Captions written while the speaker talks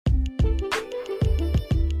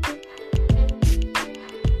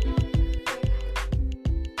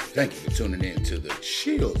Thank you for tuning in to the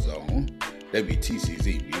Chill Zone,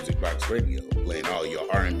 Wtcz Music Box Radio, playing all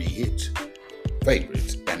your R&B hits,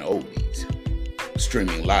 favorites, and oldies.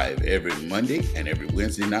 Streaming live every Monday and every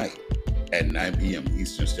Wednesday night at 9 p.m.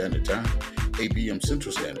 Eastern Standard Time, 8 p.m.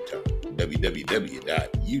 Central Standard Time.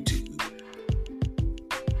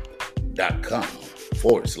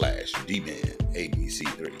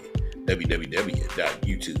 www.youtube.com/DmanABC3.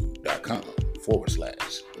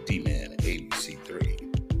 www.youtube.com/DmanABC3.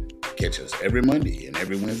 Catch us every Monday and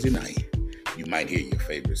every Wednesday night. You might hear your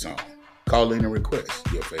favorite song. Call in and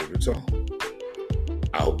request your favorite song.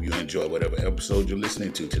 I hope you enjoy whatever episode you're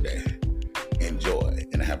listening to today. Enjoy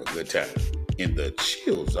and have a good time in the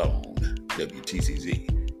Chill Zone, WTCZ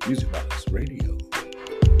Music Box Radio.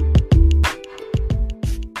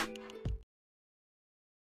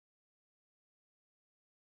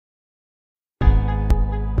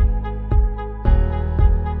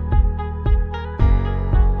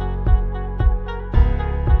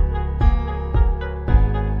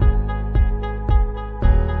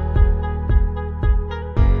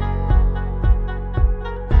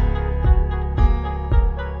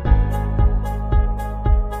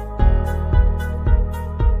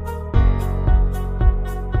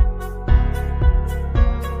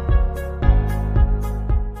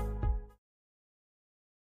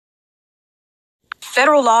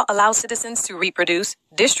 Federal law allows citizens to reproduce,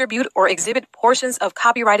 distribute, or exhibit portions of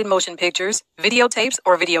copyrighted motion pictures, videotapes,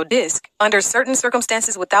 or video disc under certain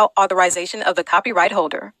circumstances without authorization of the copyright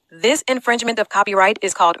holder. This infringement of copyright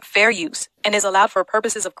is called fair use and is allowed for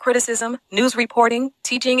purposes of criticism, news reporting,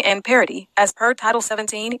 teaching, and parody, as per Title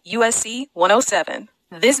 17 U.S.C. 107.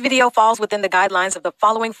 This video falls within the guidelines of the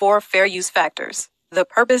following 4 fair use factors: the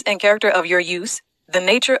purpose and character of your use, the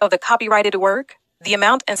nature of the copyrighted work, the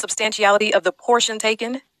amount and substantiality of the portion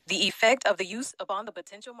taken, the effect of the use upon the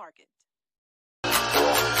potential market. Chapter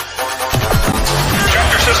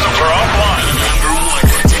systems are offline. Number 1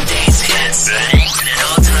 for today's hits. And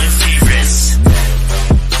all-time favorites.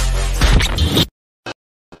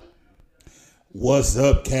 What's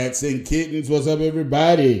up, cats and kittens? What's up,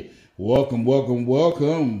 everybody? Welcome.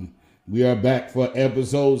 We are back for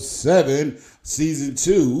episode 7, season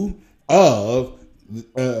 2 of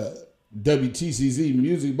WTCZ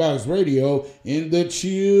Music Box Radio in the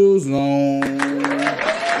Chill Zone.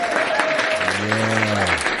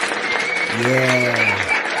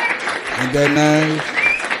 Yeah. Ain't that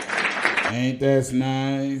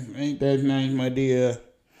nice, my dear?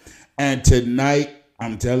 And tonight,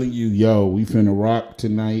 I'm telling you, we finna rock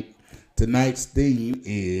tonight. Tonight's theme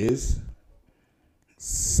is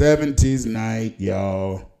 70s night,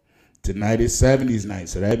 y'all. Tonight is 70s night,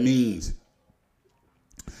 so that means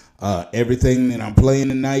everything that I'm playing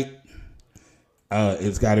tonight,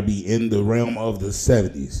 it's got to be in the realm of the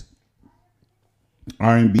 70s.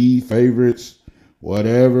 R&B favorites,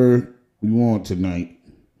 whatever you want tonight.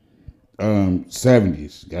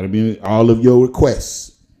 70s. Got to be all of your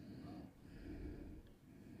requests.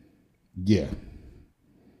 Yeah.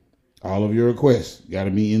 All of your requests got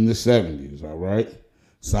to be in the 70s, all right?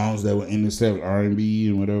 Songs that were in the 70s, R&B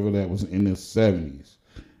and whatever that was in the 70s,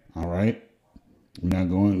 all right? We're not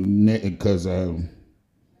going because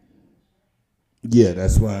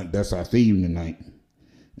that's our theme tonight,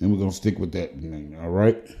 and we're gonna stick with that tonight. All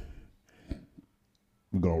right,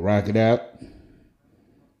 we're gonna rock it out.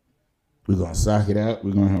 We're gonna sock it out.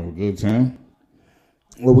 We're gonna have a good time.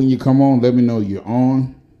 Well, when you come on, let me know you're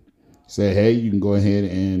on. Say hey. You can go ahead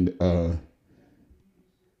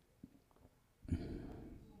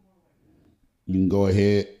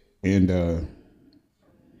and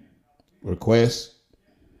request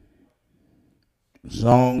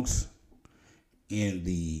songs in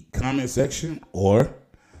the comment section, or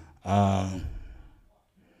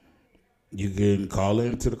you can call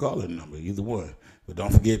in to the call-in number, either one. But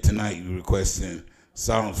don't forget, tonight you're requesting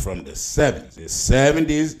songs from the 70s. It's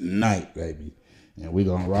 70s night, baby. And we're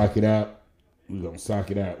going to rock it out. We're going to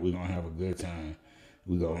sock it out. We're going to have a good time.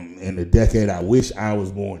 We're going in the decade I wish I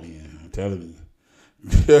was born in. I'm telling you.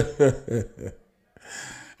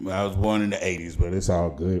 I was born in the 80s, but it's all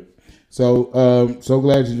good. So, so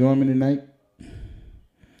glad you joined me tonight.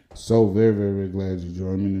 So very, very, very glad you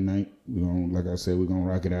joined me tonight. We're gonna, like I said, we're gonna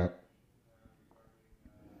rock it out.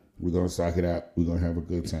 We're gonna sock it out. We're gonna have a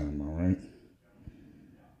good time, all right?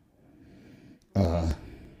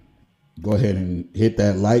 Go ahead and hit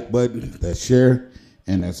that like button, that share,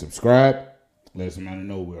 and that subscribe. Let somebody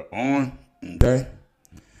know we're on, okay?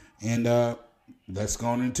 And let's go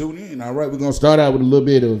on and tune in. All right, we're going to start out with a little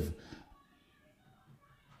bit of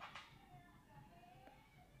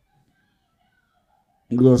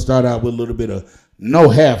No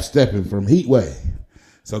half stepping from Heatwave.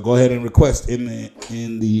 So go ahead and request in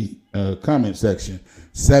the comment section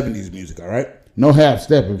 70s music, all right? No half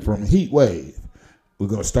stepping from Heat Wave. We're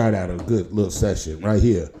going to start out a good little session right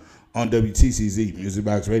here on WTCZ Music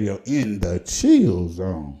Box Radio in the Chill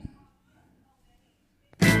Zone.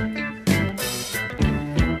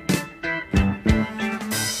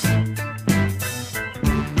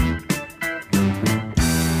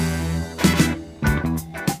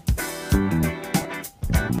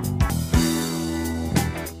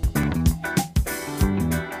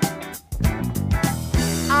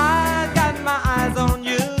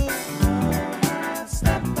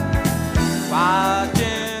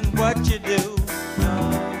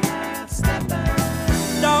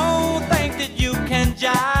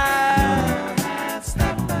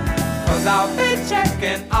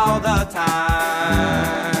 Checking all the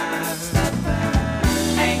time.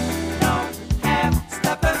 Ain't no half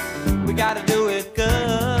stepping. We gotta do it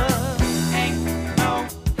good. Ain't no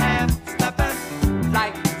half stepping.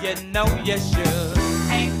 Like you know you should.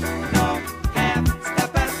 Ain't no half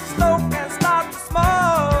stepping. Smoke and start to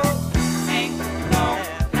smoke. Ain't no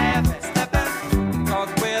half stepping. 'Cause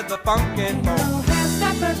we're the funky folk. Half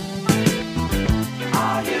stepping.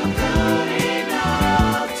 Are you good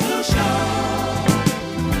enough to show?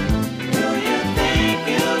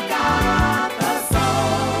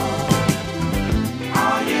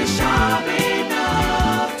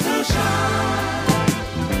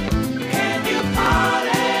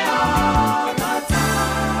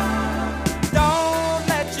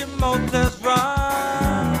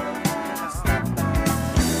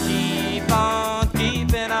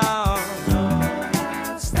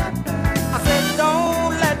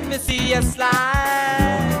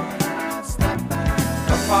 Slide.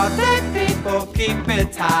 The party people keep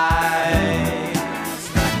it tight.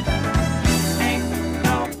 Ain't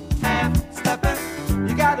no half stepping.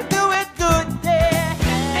 You gotta do it good, yeah.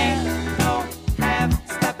 Ain't no half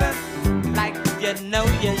stepping. Like you know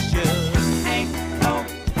you should. Ain't no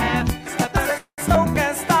half stepping. Smoke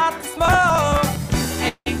and start to smoke.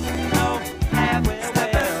 Ain't no half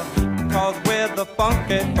stepping. 'Cause we're the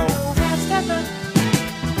funky folk. Half stepping.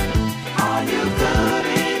 Are you good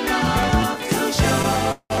enough to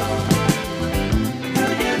show? Do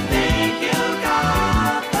you think you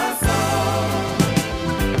got the soul?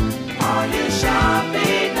 Are you sharp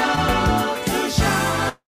enough to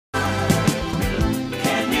shine?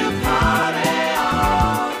 Can you party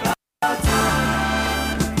all the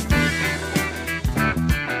time?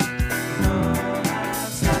 No half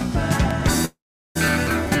stepping.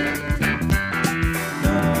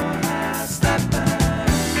 No half stepping.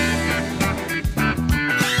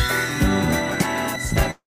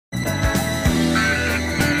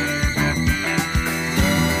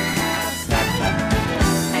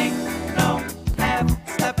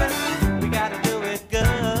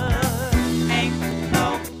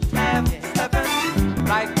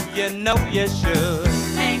 You know you should.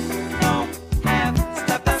 Ain't no half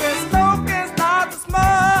stepping. Smoke and start to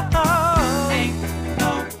smoke. Ain't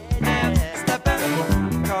no half stepping.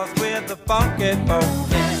 'Cause we're the funky folk.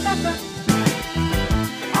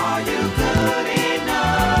 Are you good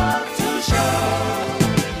enough to show?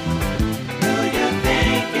 Do you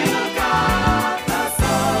think you got the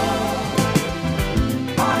soul?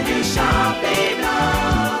 Are you sharp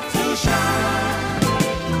enough to shine?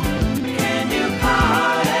 Can you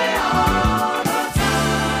party?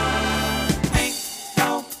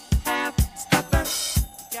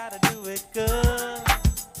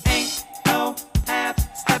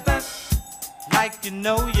 You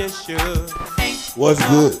know you should. What's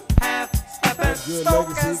good? What's good,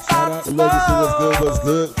 Legacy? Shout out to Legacy. What's good? What's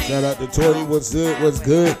good? Shout out to Tori. What's good? What's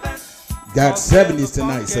good? Got 70s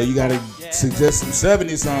tonight, so you gotta suggest some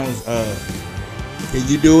 70s songs. Can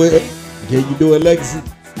you do it? Can you do it, Legacy?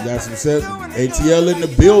 You got some 70s. ATL in the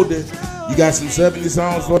building. You got some 70s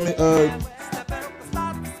songs for me,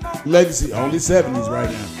 Legacy? Only 70s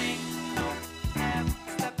right now.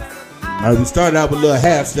 All right, we started out with a little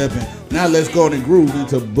half stepping. Now let's go on and groove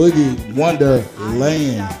into Boogie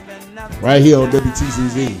Wonderland right here on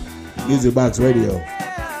WTCZ Music Box Radio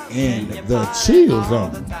in the Chill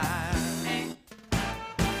Zone.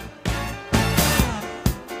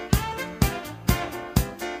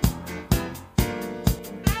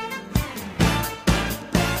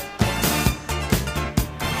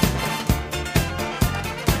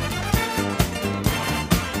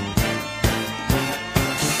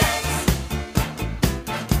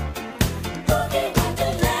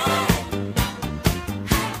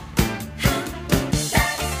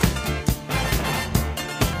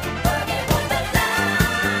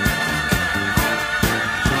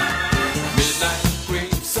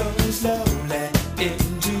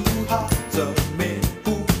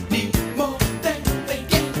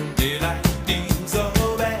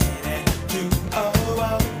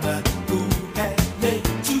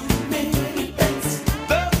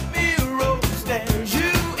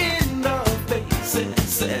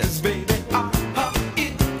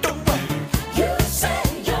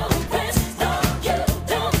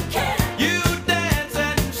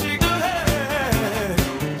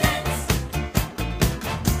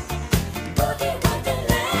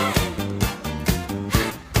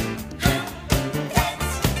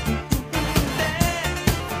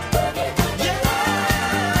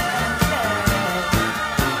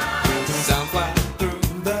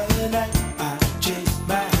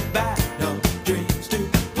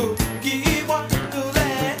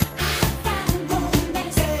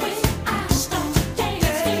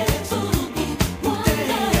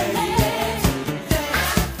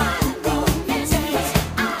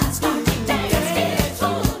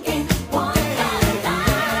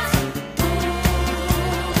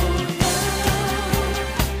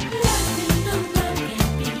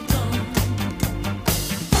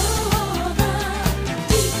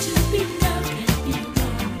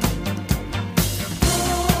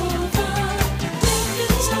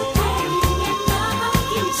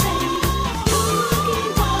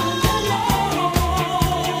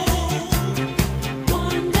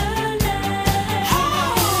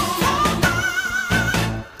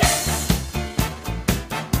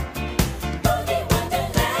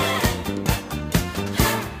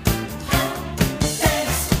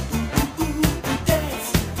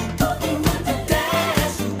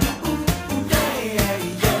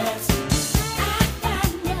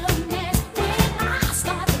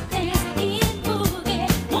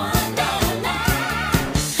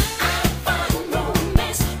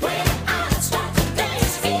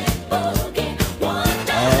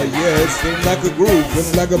 Seems like a groove,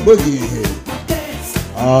 seems like a boogie in here.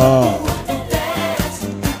 Ah.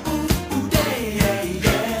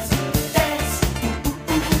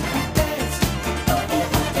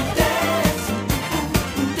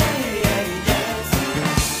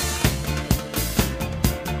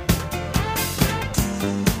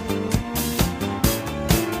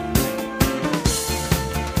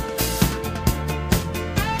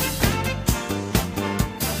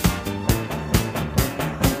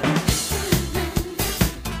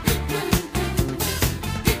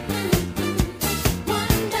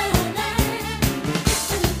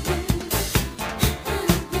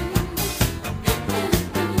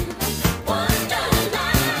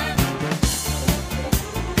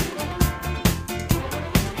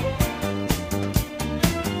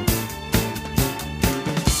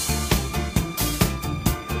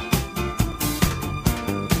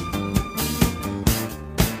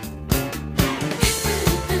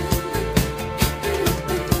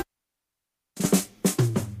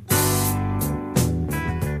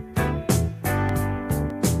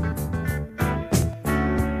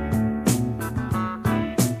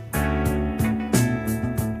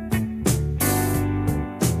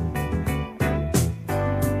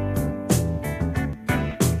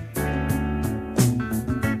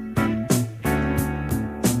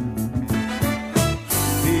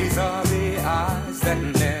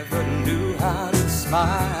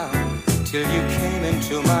 Till you came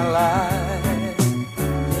into my life.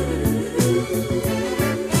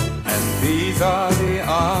 And these are the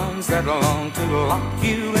arms that long to lock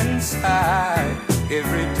you inside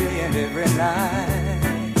every day and every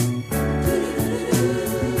night.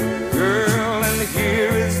 Girl, and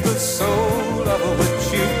here is the soul of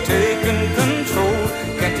which you've taken control.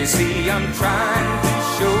 Can't you see I'm trying to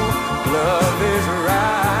show love is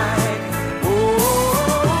right?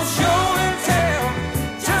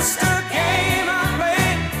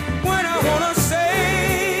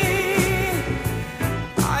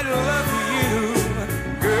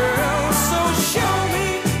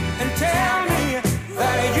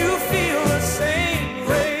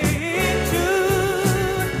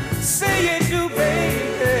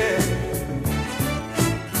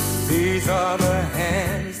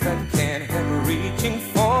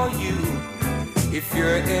 If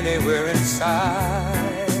you're anywhere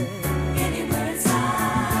inside,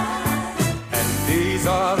 and these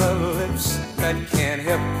are the lips that can't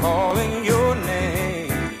help calling your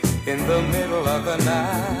name in the middle of the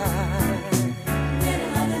night.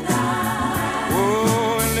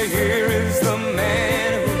 Oh, and here is the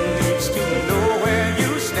man who needs to know where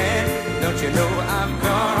you stand. Don't you know I've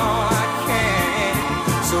done all I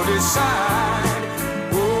can? So decide.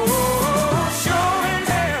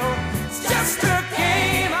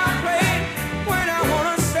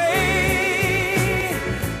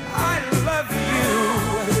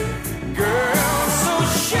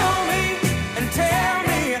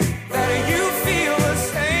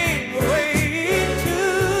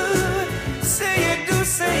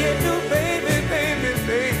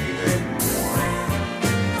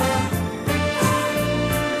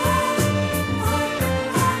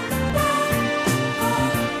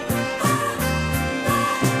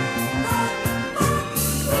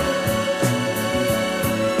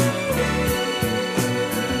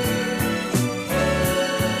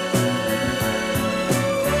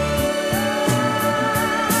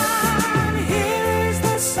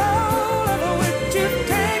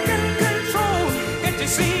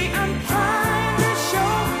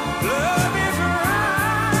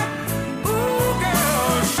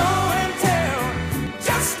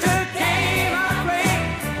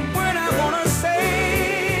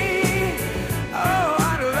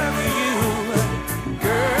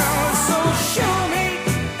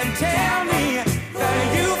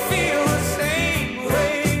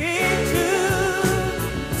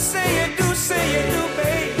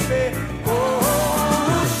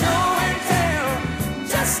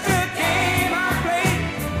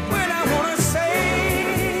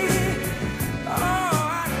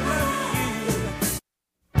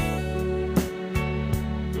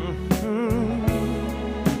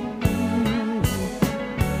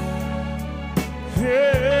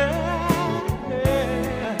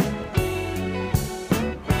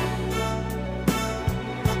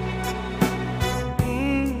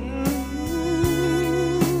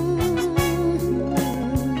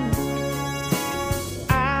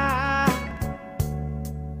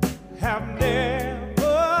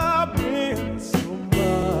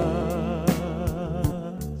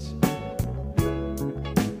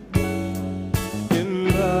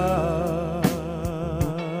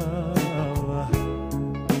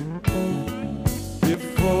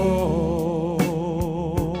 Before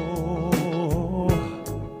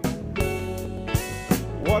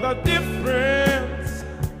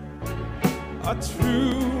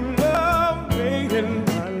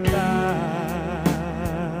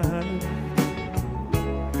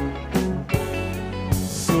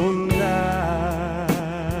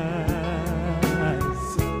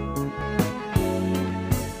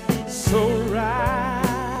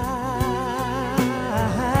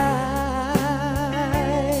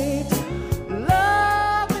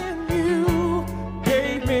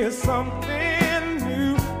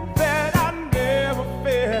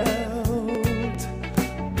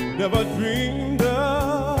dreamed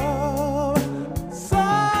of.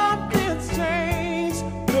 Something's changed,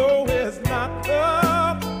 no, it's not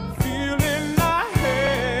the feeling I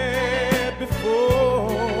had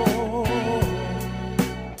before.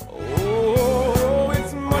 Oh,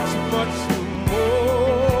 it's much, much more.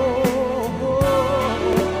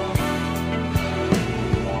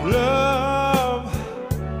 Love,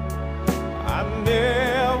 I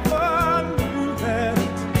never knew that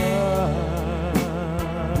touch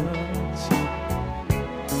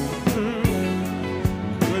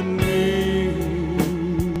could mean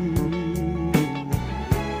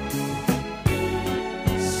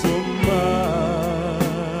so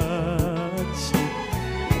much.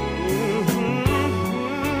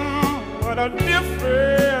 What a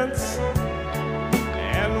difference!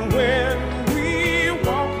 And when we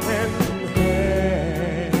walk hand in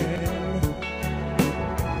hand,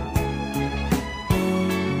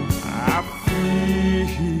 I feel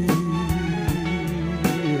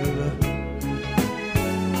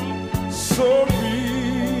so real.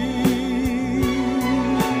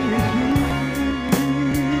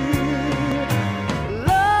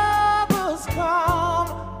 Lovers come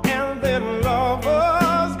and then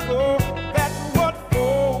lovers go. That's what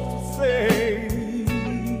folks say.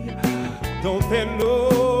 Don't they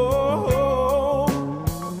know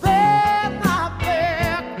they're not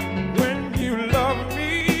there when you love me?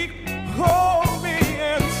 Hold me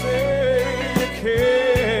and say you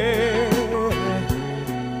care.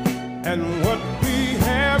 And what we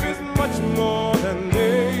have is much more than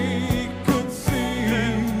they could see.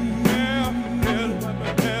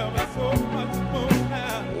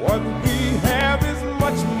 What we have is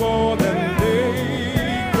much more than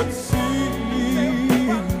they could see.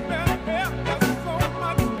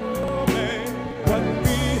 What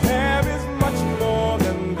we have is much more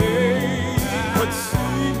than they could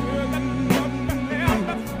see.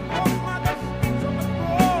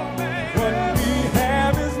 What we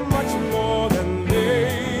have is much more than they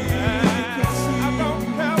could see. I don't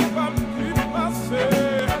have what people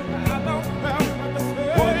say. I don't have what to say.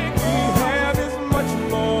 What we have is much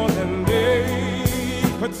more than they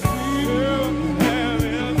could see.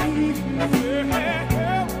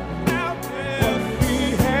 What we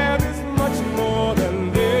have is much more than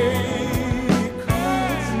they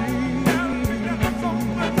could see.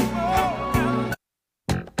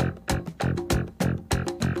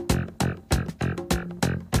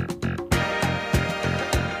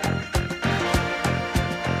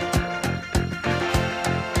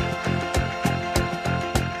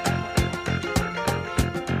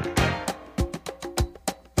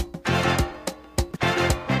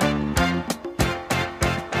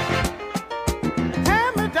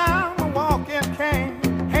 Hand me down my walking cane,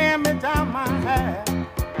 hand me down my hat.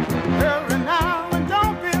 Hurry now and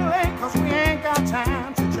don't be late, 'cause we ain't got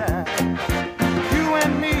time to chat. You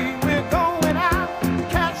and me, we're going out to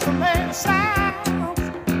catch the latest sounds,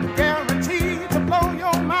 guaranteed to blow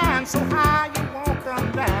your mind so high you won't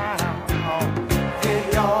come down. Hey,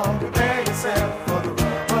 y'all, prepare yourself for the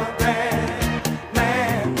rubber band.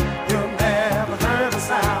 Man, you've never heard a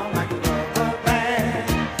sound like the rubber band.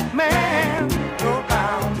 Man, you're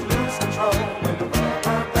bound to lose control when the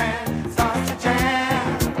rubber band starts to jam.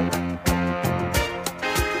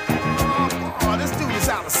 Oh, this dude is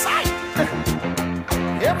out of sight.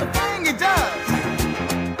 Everything he does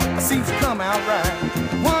seems to come out right.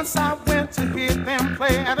 Once I went to hear them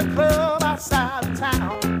play at a club outside of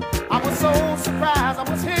town. I was so surprised, I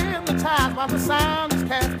was hypnotized by the sound these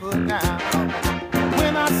cats put down.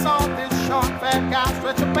 When I saw this short fat guy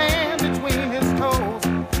stretch a band between his toes,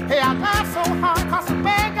 hey, I laughed so hard 'cause the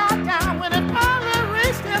band got down when it finally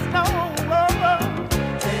reached his nose.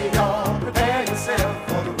 Hey, y'all, prepare yourself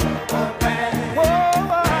for the rubber band.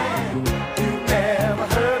 You've never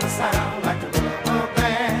heard a sound like the rubber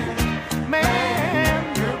band. Man,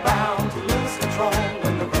 you're bound to lose control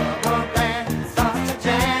when the rubber band starts to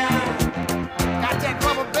jam. Got that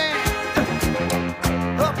rubber band?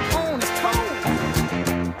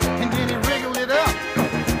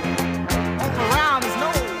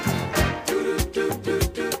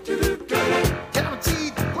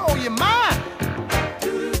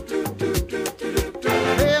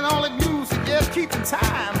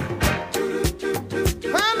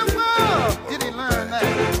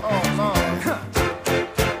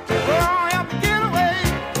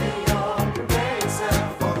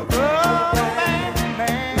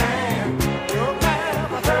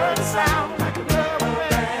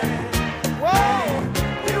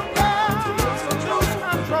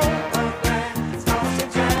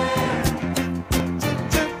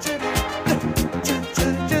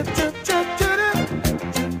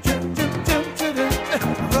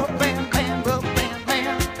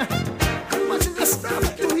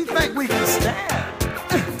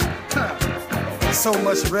 So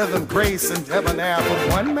much rhythm, grace, and debonair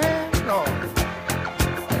for one man, no.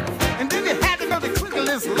 And then he had another twinkle in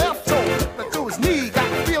his left toe, but through his knee, got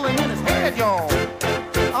the feeling in his head, y'all.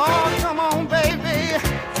 Oh, come on, baby.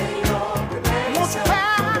 Won't you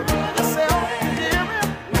cry yourself, dear?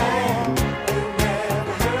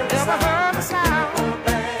 Never heard a sound.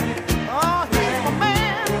 Oh, he's my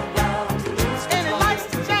man, and he likes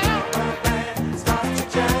to jam. The bang starts to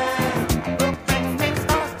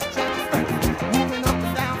jam, moving up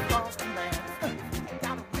and down across the land.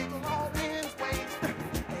 Got a wiggle all in his waist.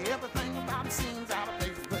 Everything about him seems out of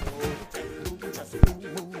place, but move, just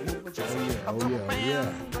move, just a rubber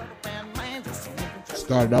band.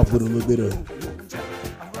 Started off with a little bit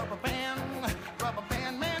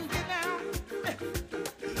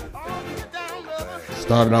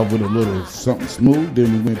of something smooth.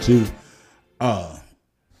 Then we went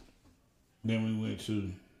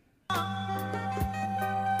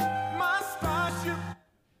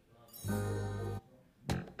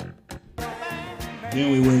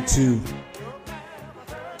to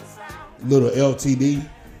little LTD.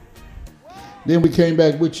 Then we came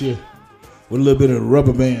back with you with a little bit of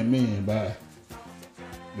Rubber Band Man by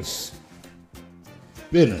the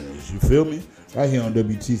Spinners. You feel me? Right here on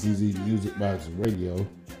WTCZ Music Box Radio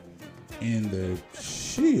in the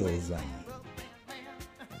Chill Zone.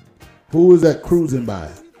 Who is that cruising by?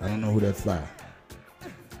 I don't know who that's by.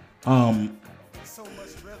 So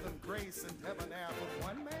much rhythm, grace, and debonair for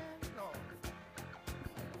one man, no.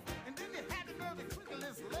 And then he had another twinkle in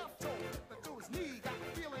his left toe, but through his knee, got the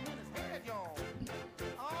feeling in his head, y'all.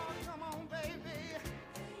 Oh, come on, baby.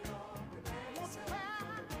 Won't you cry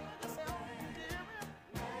yourself, dear?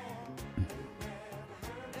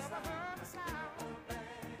 Never heard a sound.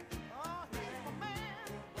 Oh, he's my man,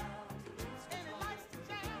 and he likes to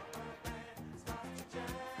jam.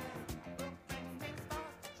 The bang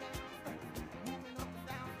starts to jam, moving up and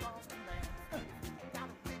down across the land. Got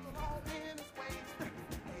a wiggle all in his waist.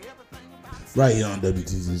 Everything about him Right here on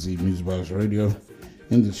WTCZ Music Box Radio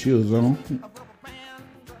in the Chill Zone.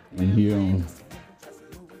 And here on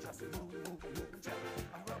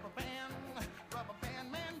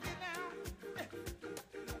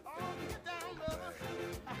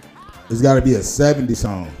it's got to be a 70s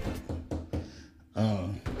song.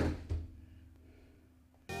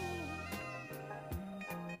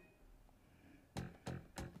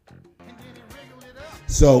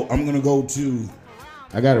 So I'm gonna go to.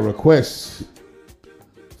 I got a request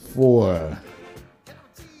for.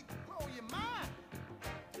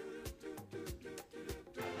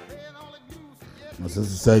 My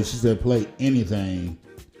sister she said play anything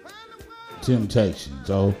Temptation.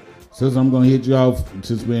 So since I'm gonna hit you off,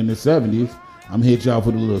 since we're in the 70s, I'm gonna hit you off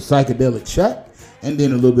with a little psychedelic shot and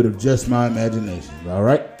then a little bit of Just My Imagination. All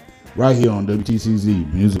right, right here on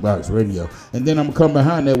WTCZ Music Box Radio, and then I'm gonna come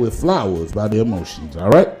behind that with Flowers by The Emotions. All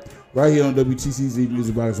right, right here on WTCZ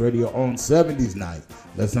Music Box Radio on 70s night.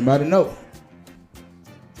 Let somebody know.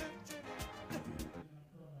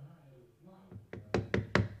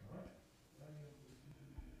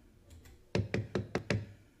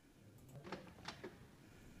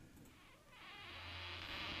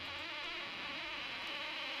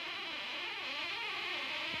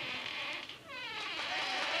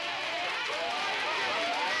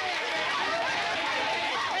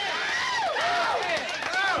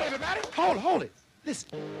 Hold it. Listen.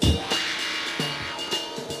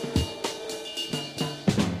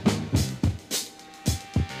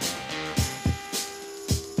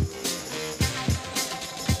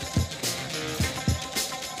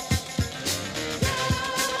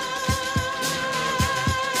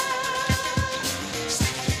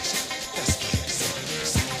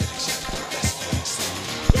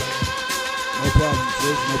 No problem,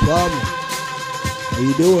 sis. No problem. How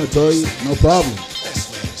you doing, Toy? No problem.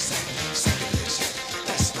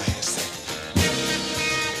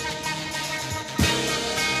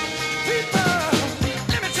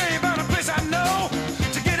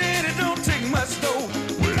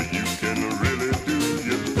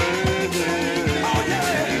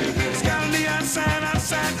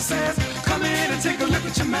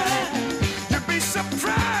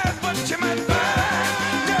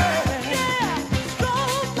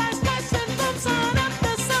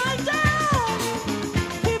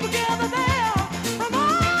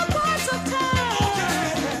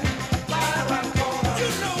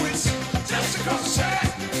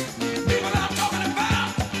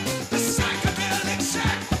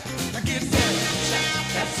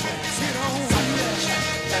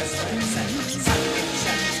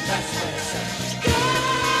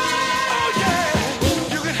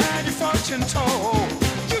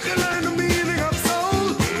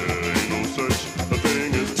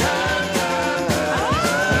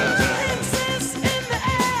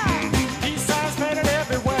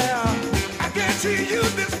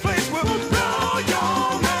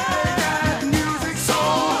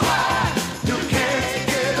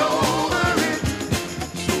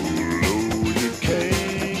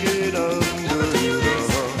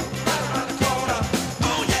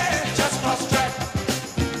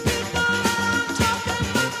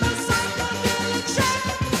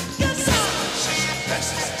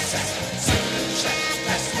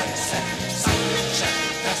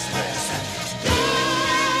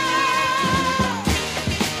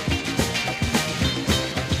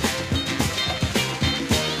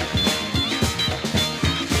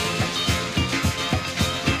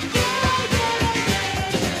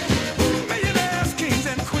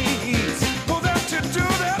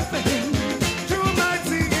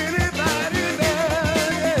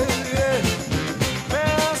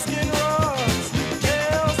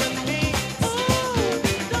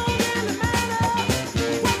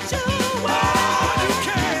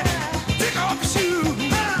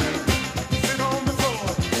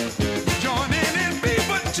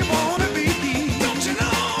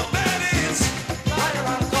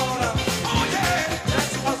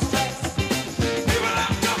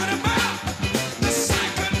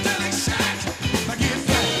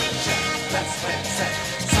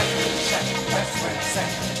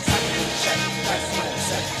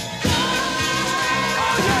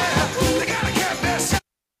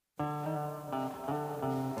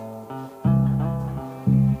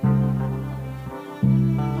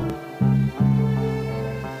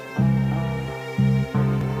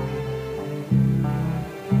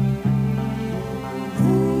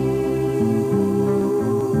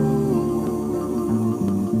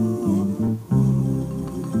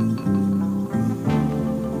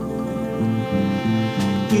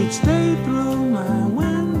 Each day through my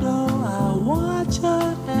window I watch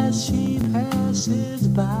her as she passes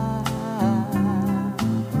by.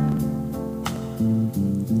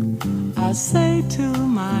 I say to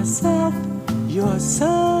myself, you're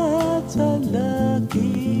such a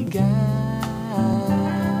lucky guy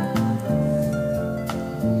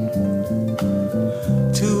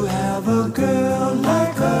to have a girl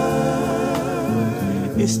like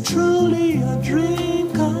her. It's truly a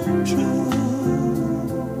dream come true.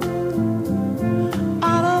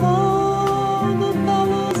 Out of all the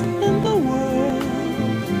fellas in the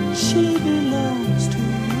world, she belongs to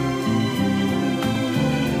you.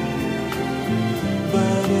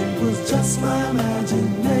 But it was just my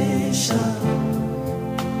imagination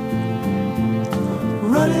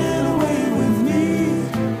running away with me.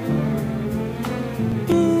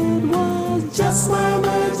 It was just my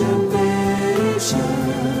imagination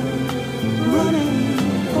running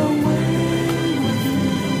away with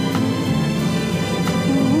me.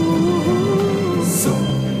 Ooh,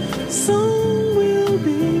 soon we'll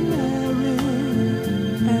be married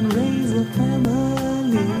and raise a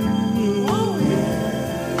family. Oh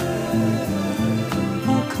yeah, a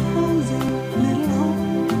cozy little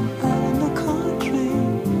home out in the country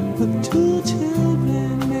with 2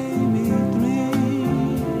 children, maybe 3.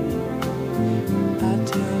 I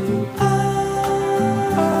tell you, I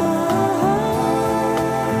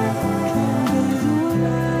can't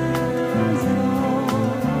visualize it all.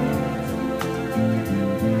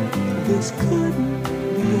 This couldn't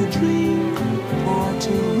be a dream, or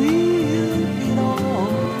too real it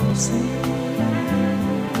all seems.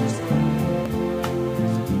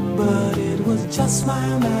 But it was just my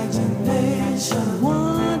imagination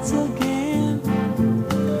once again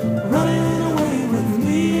running away with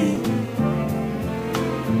me.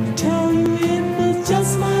 Tell you it was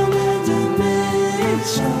just my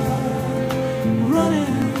imagination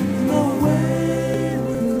running away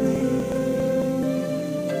with me.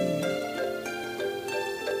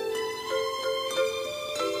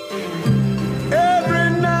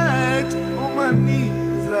 Every night on my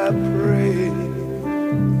knees I pray,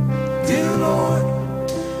 dear Lord,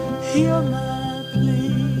 Hear my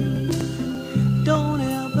plea. Don't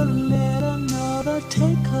ever let another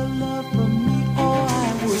take her love from me, or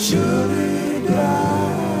I will surely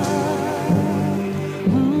die.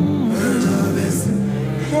 Her love is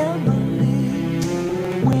heavenly.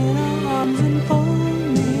 When her arms enfold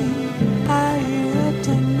me, I hear a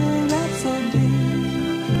tender rhapsody.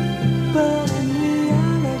 But in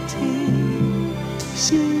reality,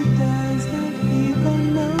 she doesn't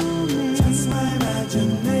even know me. just my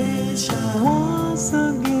imagination Once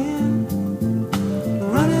again,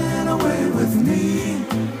 running away with me.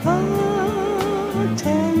 oh,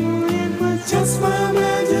 tell you it was Just my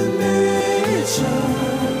imagination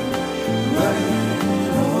running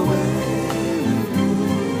away with me.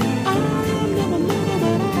 I'll never know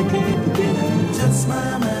that I can't forget her. Just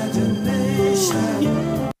my imagination.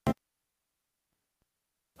 Yeah.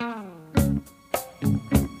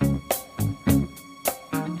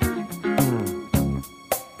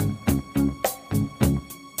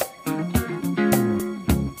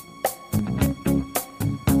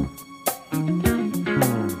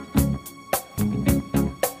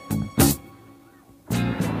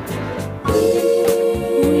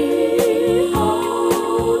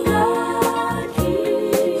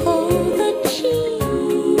 Hold the key.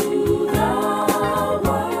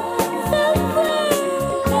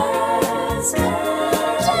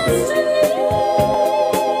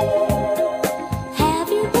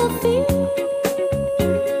 Have you the feeling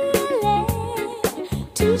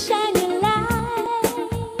to shine your light?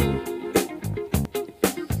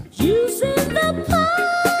 Using the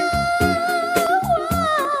power,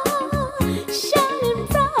 shining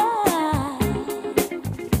bright.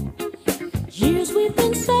 Years we've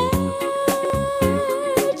been searching,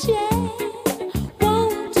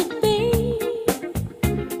 won't it be?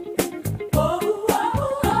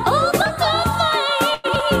 Oh, the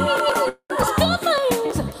good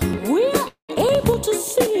things we're able to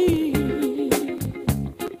see.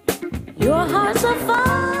 Your heart's a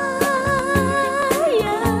fire,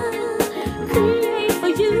 create for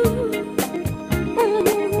you.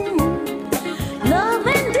 Love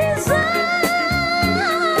and desire,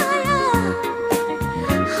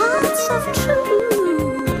 hearts of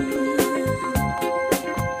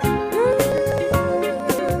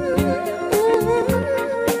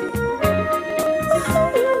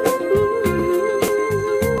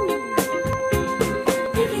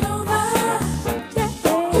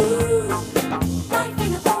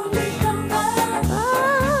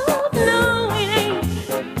No, it ain't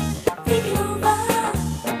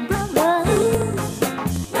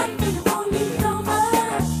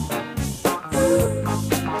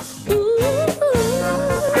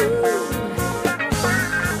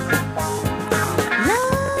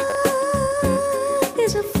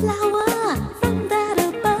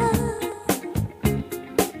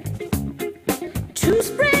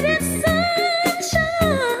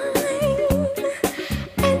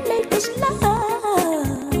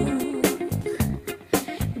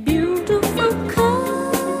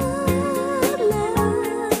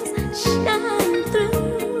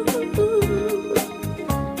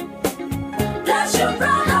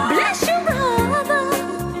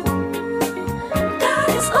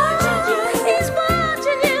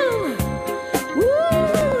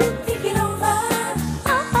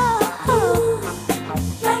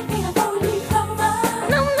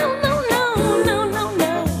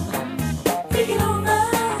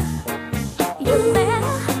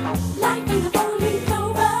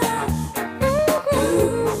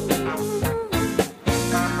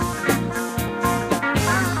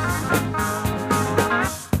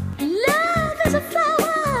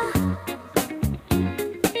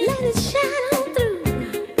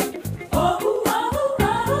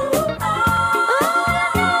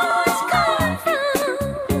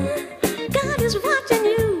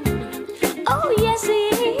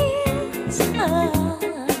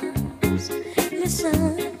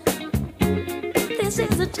listen, this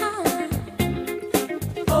is the time.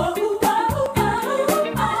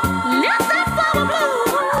 Let that flower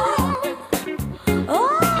bloom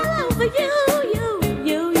all over you.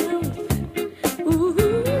 Ooh.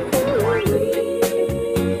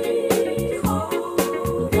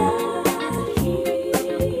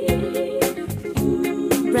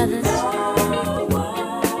 Brothers,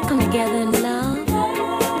 come together in love.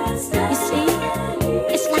 You see,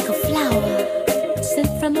 it's like a flower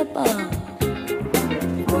sent from above.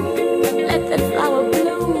 Let that flower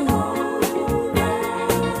bloom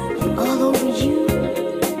all over you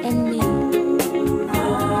and me,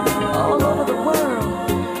 all over the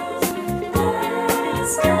world.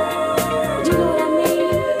 Do you know what I mean?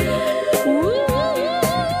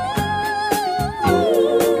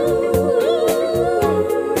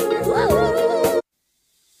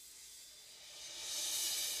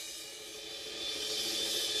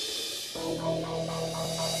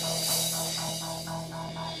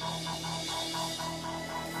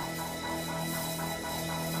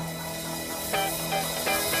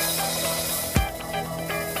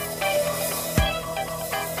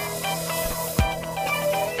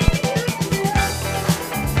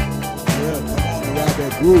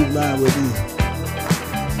 That groove line with me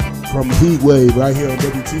from Heat Wave right here on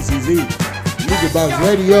WTCZ Music Box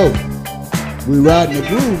Radio. We riding the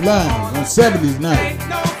groove line on 70s night.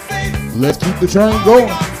 Let's keep the train going.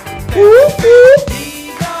 Woo-hoo.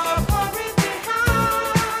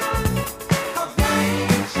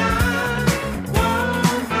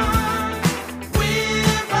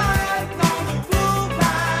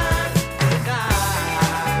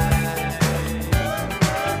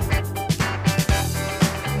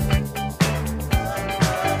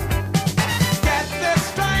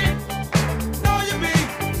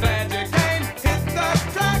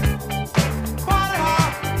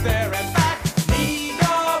 There and back, need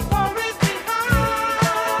a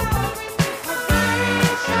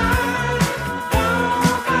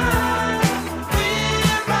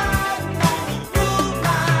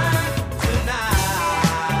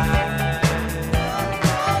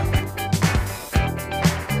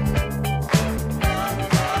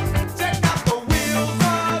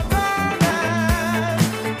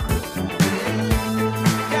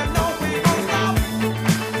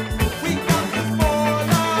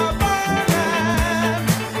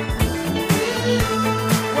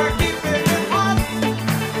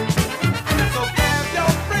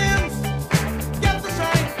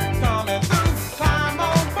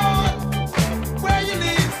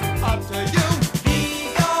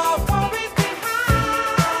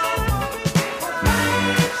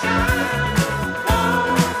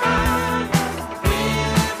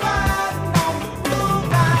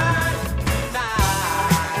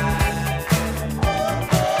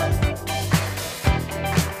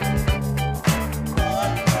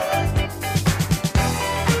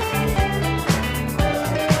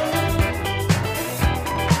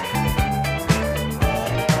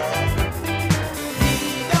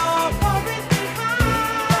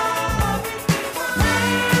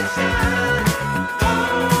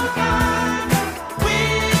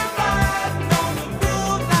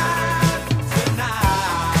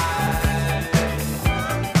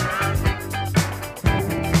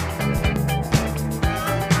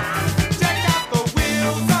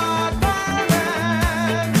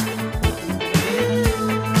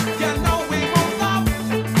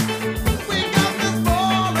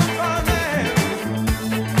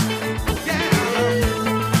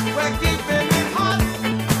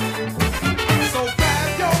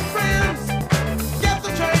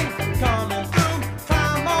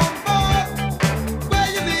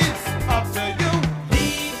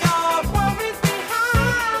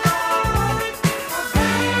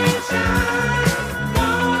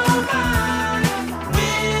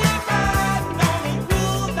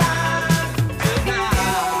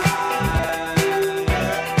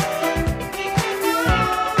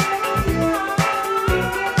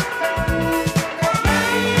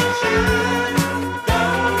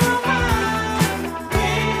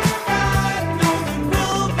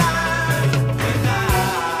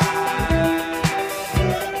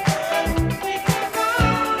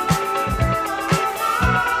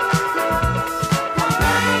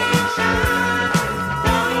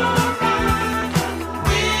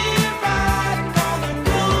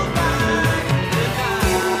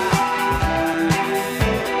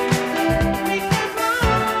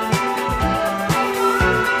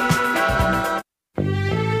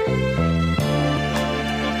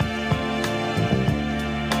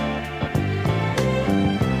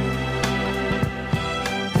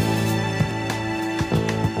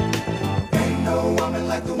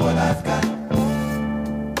like the one I've got.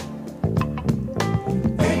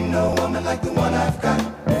 Ain't no woman like the one I've got.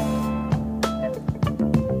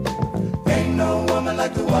 Ain't no woman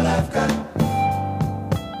like the one I've got.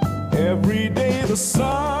 Every day the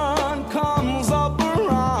sun comes up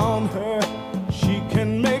around her. She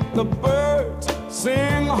can make the birds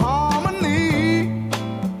sing harmony.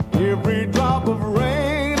 Every drop of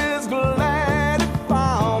rain is glad it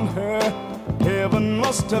found her. Heaven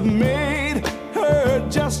must have made her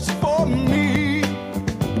just for me.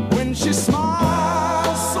 When she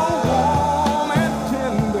smiles so warm and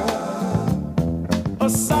tender, a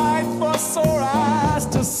sight for sore eyes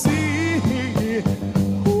to see.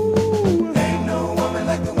 Ooh. Ain't no woman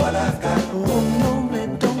like the one I've got. Oh no,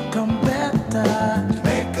 it don't come better. To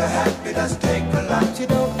make her happy doesn't take a lot. She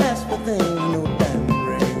don't ask for things, no damn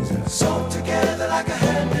rings. Sewn together like a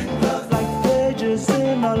hand in glove, like pages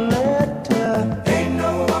in a letter. Ain't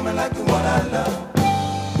no woman like the one I love.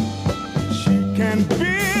 She can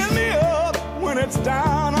build me up when it's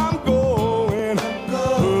down. I'm going.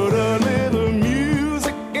 Put a little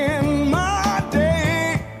music in my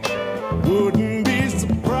day. Wouldn't be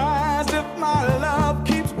surprised if my love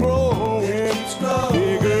keeps growing.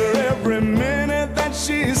 Bigger every minute that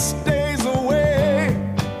she stays away.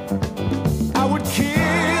 I would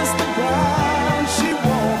kiss the ground she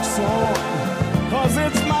walks on, 'cause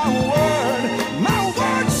it's my word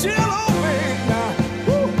she'll obey now.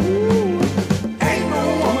 Woo-hoo. Ain't no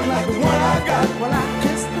woman like the one I got. Well, I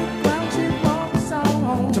kiss the ground she walks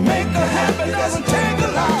on. To make her happy doesn't take a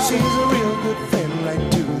lot. She's a real good friend right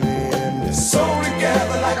to the end. Sew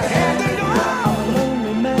together like a hand in glove. I'm a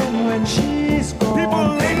lonely man when she's gone.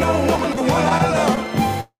 People, ain't no woman like the one I love.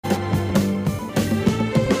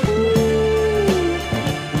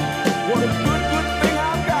 What a good thing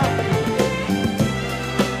I've got.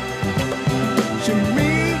 She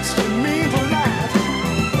means a lot.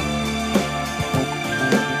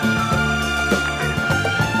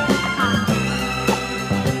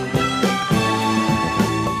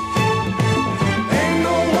 Ain't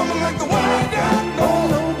no woman like the one I got. No,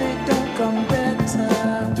 no, they don't come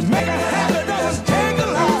better. To make her happy doesn't take a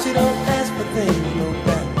lot. She don't ask for things, no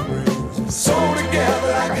bad brains. Sew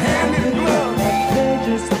together like a hand in glove, like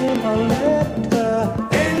pages in a letter.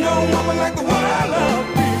 Ain't no woman like the one I love,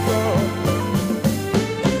 people.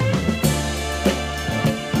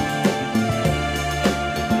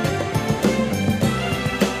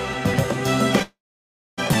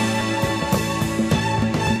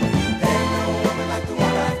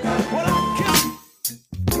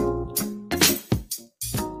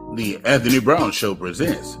 The Anthony Brown Show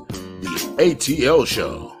presents the ATL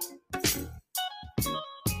Show,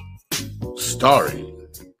 starring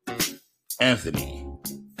Anthony,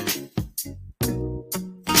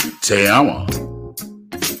 Teama,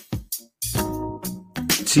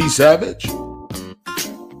 T Savage,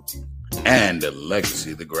 and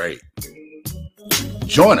Legacy the Great.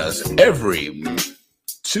 Join us every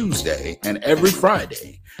Tuesday and every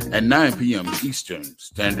Friday at 9 p.m. Eastern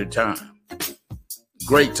Standard Time.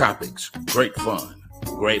 Great topics, great fun,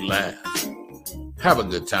 great laughs. Have a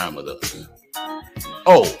good time with us.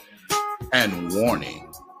 Oh, and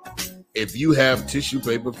warning, if you have tissue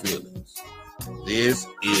paper feelings, this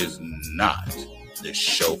is not the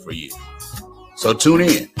show for you. So tune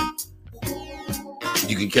in.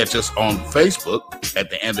 You can catch us on Facebook at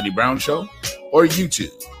The Anthony Brown Show or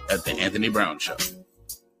YouTube at The Anthony Brown Show.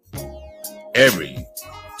 Every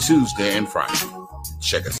Tuesday and Friday.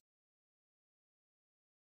 Check us out.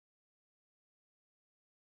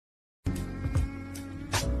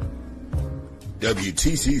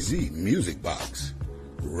 WTCZ Music Box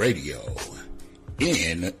Radio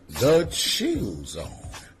in the Chill Zone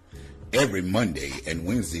every Monday and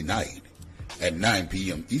Wednesday night at 9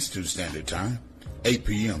 p.m. Eastern Standard Time, 8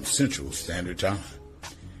 p.m. Central Standard Time.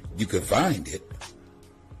 You can find it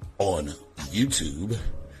on YouTube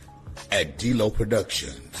at D-Lo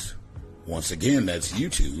Productions. Once again, that's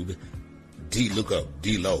YouTube, look up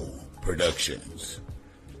D-Lo Productions.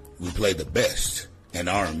 We play the best in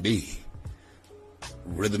R&B,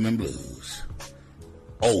 rhythm and blues,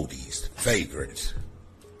 oldies, favorites.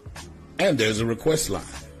 And there's a request line,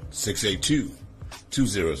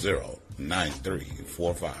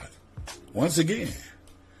 682-200-9345. Once again,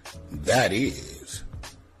 that is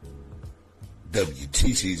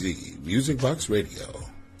WTCZ Music Box Radio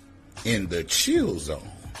in the Chill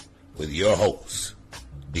Zone with your host,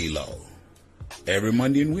 D-Lo. Every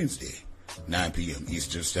Monday and Wednesday, 9 p.m.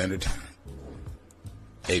 Eastern Standard Time,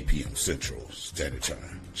 8 p.m. Central Standard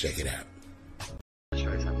Time. Check it out.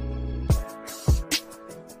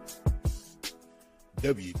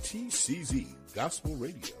 WTCZ Gospel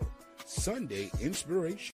Radio, Sunday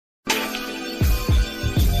inspiration.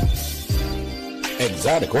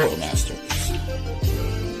 Exotic Oil Masters.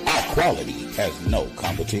 Our quality has no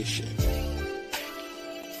competition.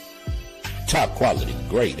 Top quality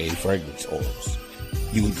grade A fragrance oils.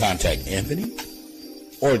 You can contact Anthony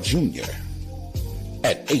or Junior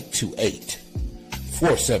at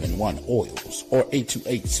 828-471-OILS or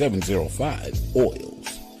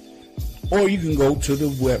 828-705-OILS. Or you can go to the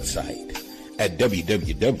website at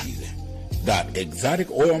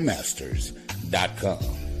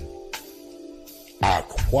www.exoticoilmasters.com. Our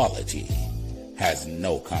quality has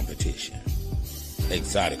no competition.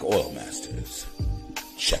 Exotic Oil Masters.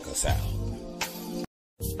 Check us out.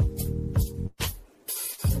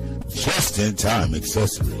 Just-in-time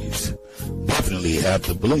accessories definitely have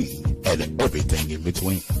the bling and everything in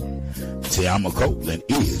between. Tiama Copeland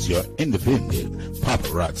is your independent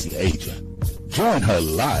paparazzi agent. Join her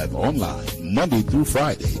live online Monday through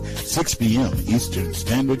Friday, 6 p.m. Eastern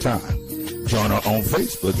Standard Time. Join her on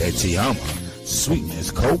Facebook at Tiama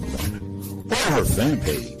Sweetness Copeland or her fan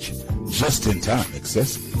page, Just-in-Time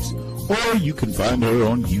Accessories. Or you can find her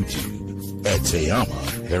on YouTube at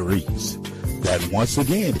Tiama Harris. That once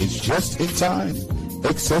again is Just-in-Time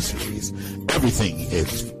Accessories. Everything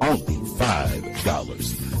is only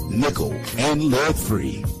 $5. Nickel and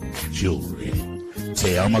lead-free jewelry.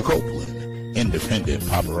 Tiama Copeland, independent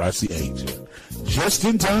paparazzi agent.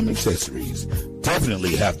 Just-in-time accessories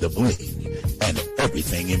definitely have the bling and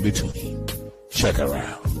everything in between. Check her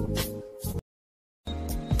out.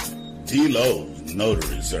 D. Lowe's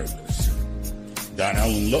Notary Service. Don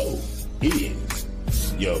Allen Lowe is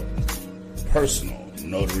your personal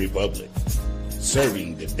notary public,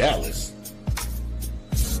 serving the Dallas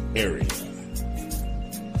area.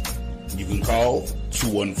 You can call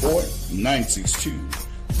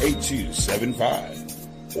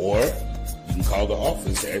 214-962-8275, or you can call the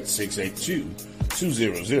office at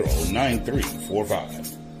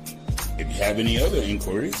 682-200-9345. If you have any other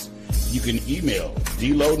inquiries, you can email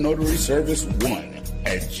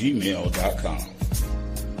dlownotaryservice1@gmail.com.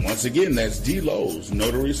 Once again, that's D. Lowe's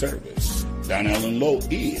Notary Service. Don Allen Lowe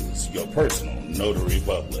is your personal notary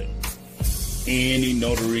public. Any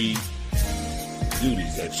notary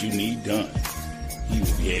duties that you need done, he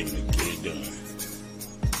will be able to get it done.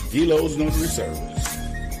 D. Lowe's Notary Service.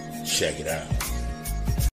 Check it out.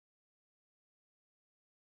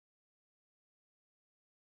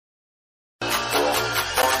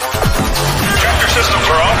 Chapter systems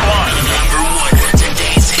are offline. Number one for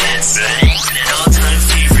today's hits and all-time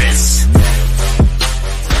favorites.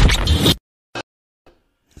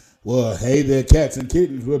 Well, hey there, cats and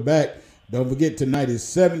kittens. We're back. Don't forget, tonight is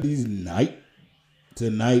 70s night.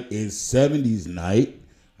 Tonight is 70s night.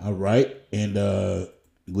 All right. And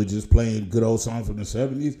we're just playing good old songs from the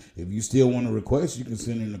 70s. If you still want to request, you can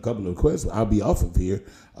send in a couple of requests. I'll be off of here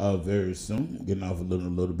very soon. I'm getting off a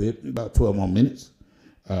little bit. About 12 more minutes.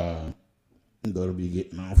 I'm going to be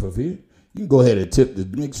getting off of here. You can go ahead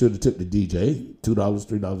and make sure to tip the DJ. $2,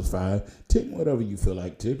 $3, $5, $10, whatever you feel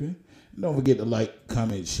like tipping. Don't forget to like,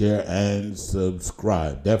 comment, share, and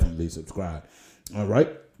subscribe. Definitely subscribe. All right.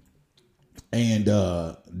 And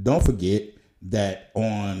don't forget that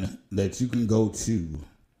you can go to,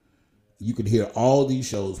 you can hear all these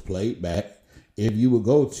shows played back if you will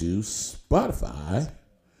go to Spotify,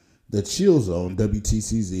 the Chill Zone,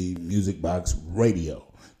 WTCZ Music Box Radio.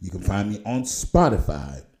 You can find me on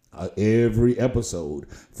Spotify. Every episode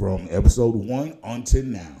from episode 1 until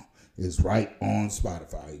now is right on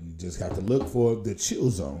Spotify. You just have to look for the Chill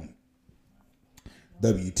Zone,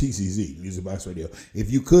 WTCZ Music Box Radio. If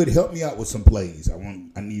you could help me out with some plays, I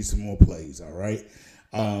need some more plays. All right,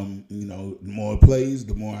 the more plays,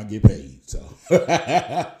 the more I get paid. So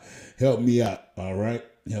help me out. All right,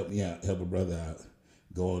 help me out. Help a brother out.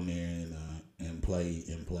 Go in there and play.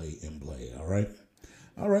 All right.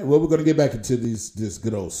 All right, well, we're going to get back into this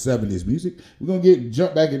good old 70s music. We're going to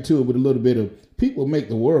jump back into it with a little bit of People Make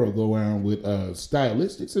the World Go Around with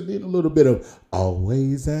Stylistics, and then a little bit of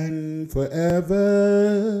Always and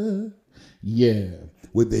Forever. Yeah,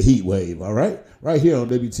 with the Heat Wave, all right? Right here on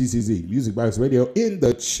WTCZ Music Box Radio in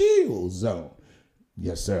the Chill Zone.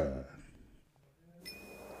 Yes, sir.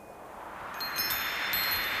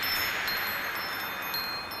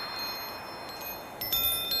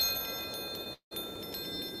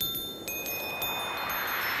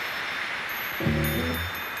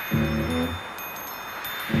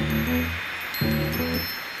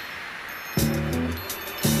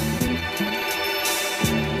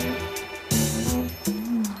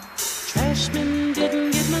 Trashman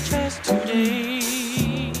didn't get my trash today.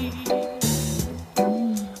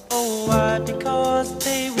 Oh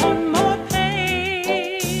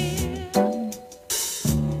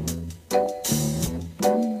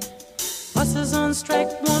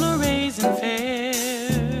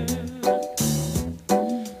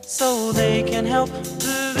help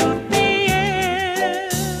pollute the air.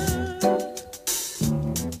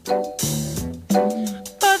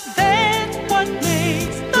 But that's what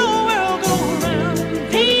makes the world go round,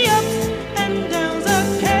 the ups and downs of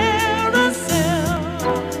carousel.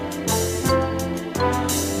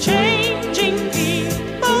 Changing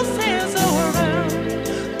people's hands around.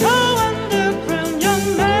 Go underground, young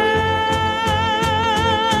man.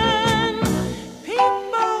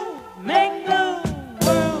 People make the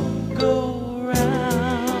world go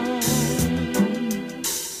round.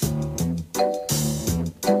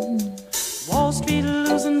 Wall Street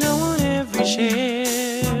losing dough on every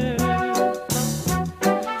share.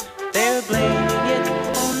 They're blaming it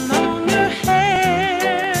on longer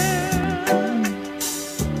hair.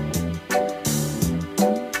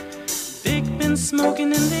 Big Ben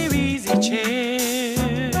smoking in their easy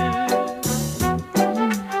chair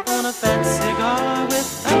on a fat cigar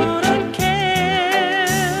without a care.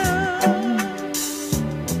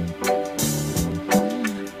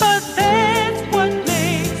 But that's what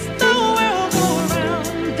makes the world go round,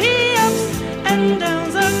 the ups and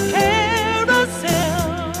downs of carousel.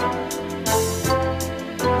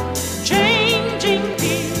 Changing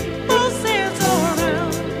people's hands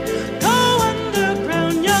around. Go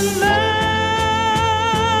underground, young man.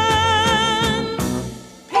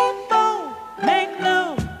 People make the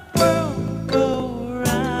world go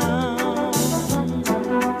round.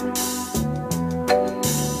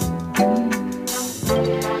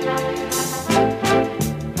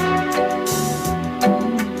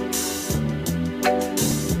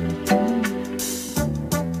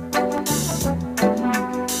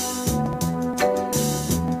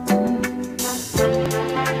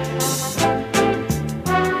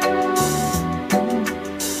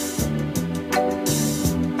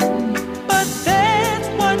 But that's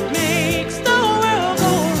what makes the world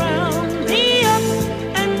go round, the ups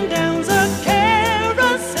and downs of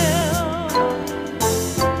carousel.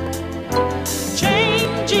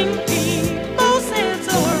 Changing people's hands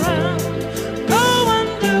around. Go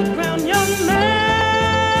underground, young man.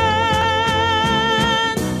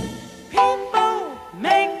 People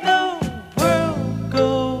make the world go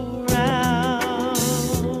round.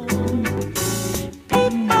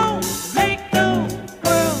 People make the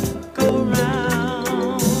world go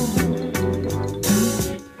round.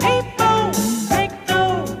 People make the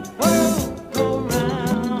world go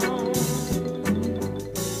round.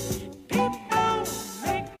 People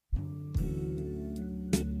make.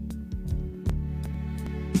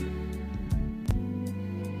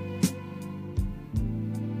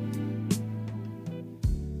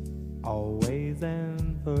 Always and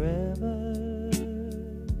forever,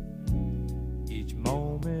 each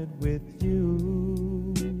moment with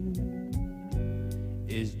you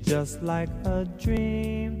is just like a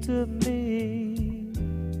dream to me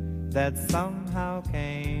that somehow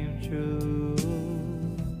came true.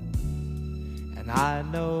 And I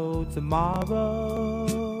know tomorrow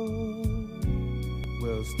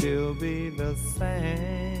will still be the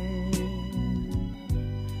same,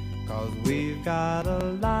 'cause we've got a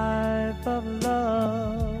life of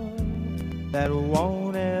love that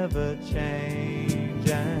won't ever change.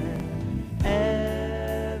 And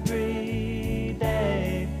every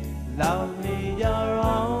day, love me your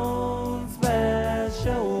own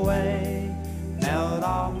special way. Melt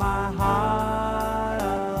all my heart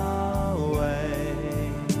away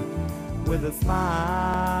with a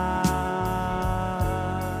smile.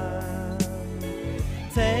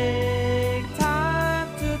 Take time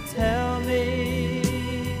to tell me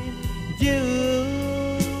you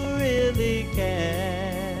really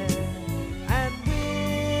care, and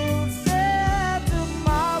we'll share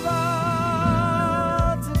tomorrow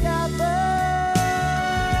together.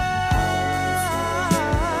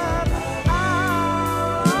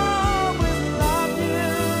 I'll always love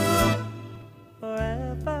you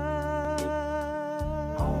forever.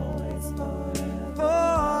 Always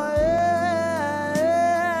forever.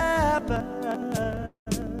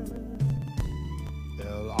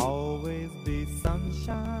 There'll always be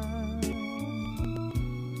sunshine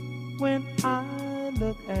when I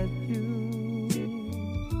look at you.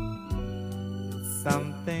 It's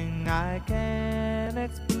something I can't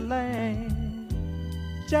explain,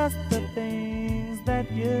 just the things that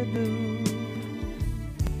you do.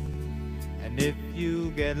 And if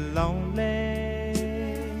you get lonely,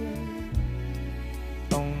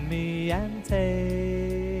 phone me and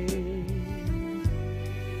take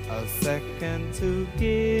a second to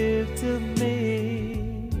give to me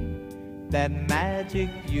that magic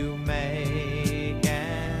you make.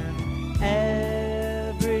 And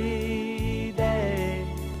every day,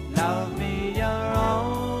 love me your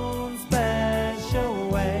own special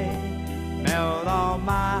way. Melt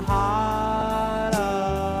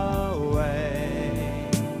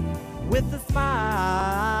with a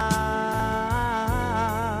smile.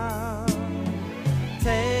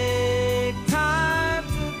 Take time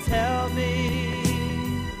to tell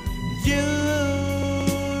me you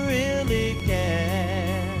really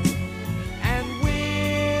care, and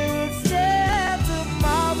we'll share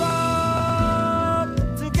tomorrow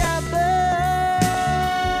together.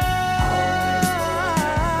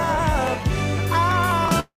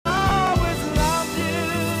 I'll always love you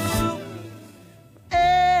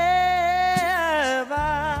ever,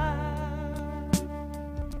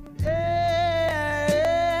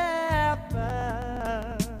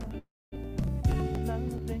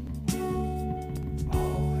 loving you,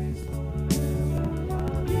 always forever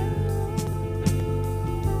love you.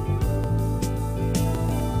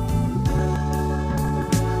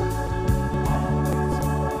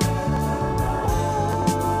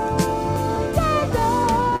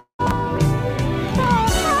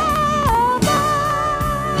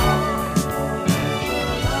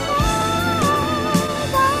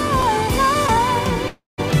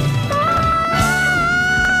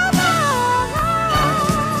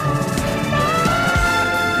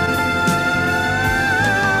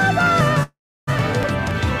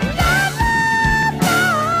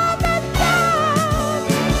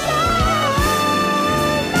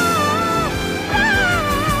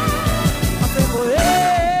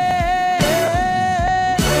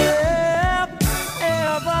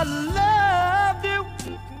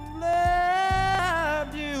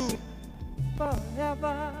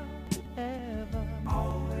 Forever, ever,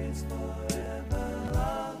 always forever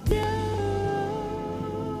love you.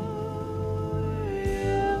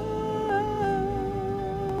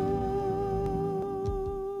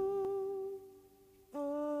 Oh,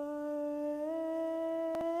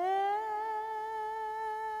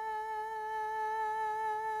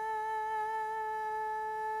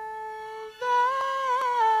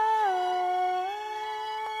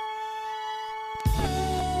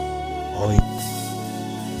 yeah.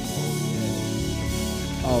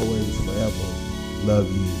 Always, forever,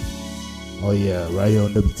 love you. Oh yeah, right here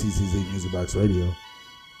on WTCZ Music Box Radio.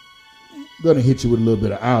 Gonna hit you with a little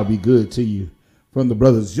bit of "I'll Be Good to You" from the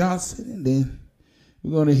Brothers Johnson, and then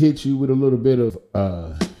we're gonna hit you with a little bit of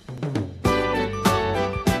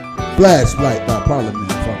 "Flashlight" by Parliament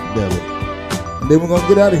Funkadelic, and then we're gonna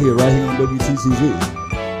get out of here right here on WTCZ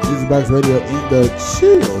Music Box Radio in the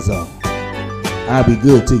chill zone. "I'll Be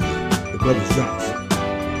Good to You," the Brothers Johnson.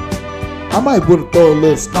 I might want to throw a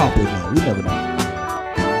little stomp in there. You never know.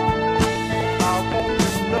 I want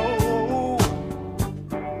to know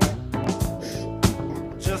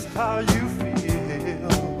just how you feel.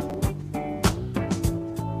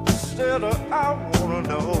 Instead of I want to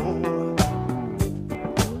know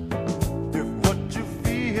if what you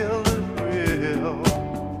feel is real.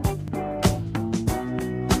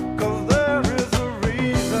 'Cause there is a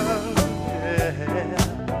reason,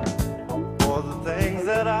 yeah, for the things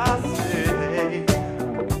that I say.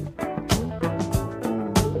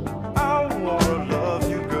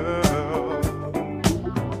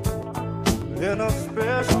 In a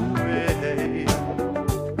special way.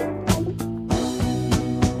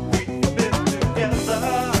 We've been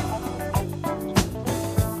together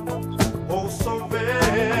oh so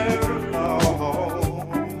very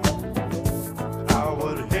long. I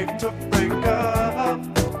would hate to break up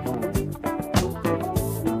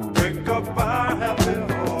our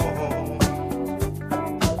happy home.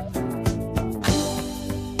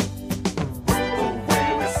 The way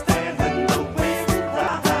we stand and the way we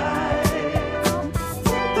ride,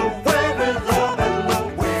 the way we love and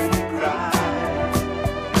the way we cry.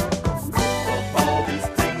 Of all these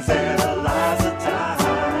things analyze the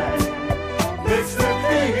time makes me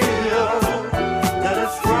feel that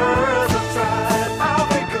it's worth a try. I'll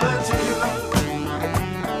be good to you.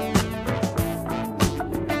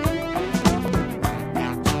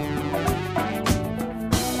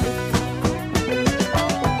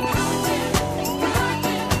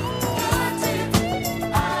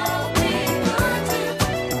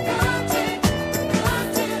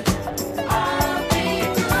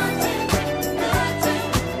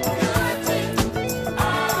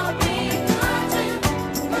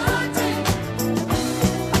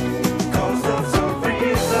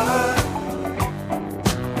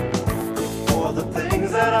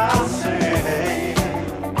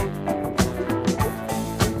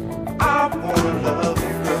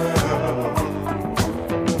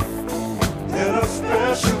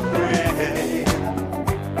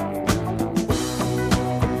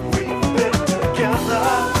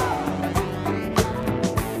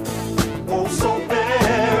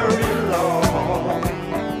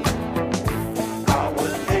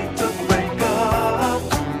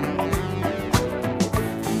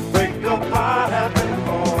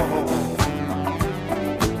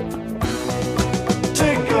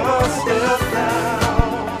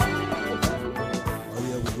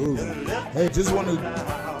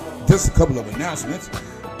 just a couple of announcements.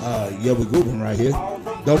 Yeah, we're grooving right here.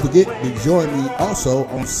 Don't forget to join me also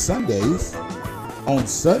on Sundays. On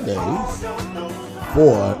Sundays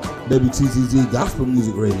for WTCZ Gospel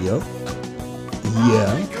Music Radio.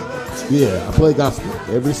 Yeah, I play gospel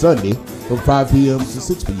every Sunday from 5 p.m. to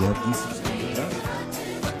 6 p.m. Eastern Standard Time.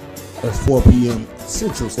 That's 4 p.m.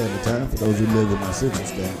 Central Standard Time for those who live in my Central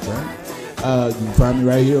Standard Time. You can find me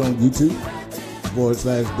right here on YouTube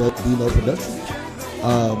 /D-Lo Production.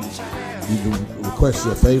 You can request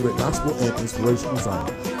your favorite gospel and inspirational song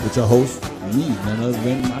with your host, me, none other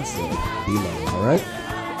than myself, D-Lo.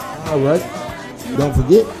 All right. Don't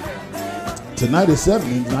forget, tonight is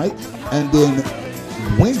 70s night, and then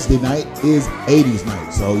Wednesday night is 80s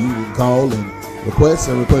night. So you can call and request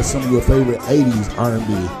some of your favorite 80s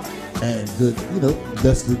R&B. And good,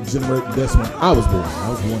 that's the generation. That's when I was born. I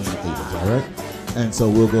was born in the 80s. All right. And so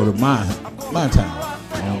we'll go to my town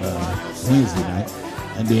on Wednesday night,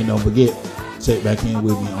 and then don't forget, check back in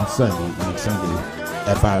with me on next Sunday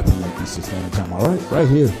at 5 p.m. Eastern Standard Time. All right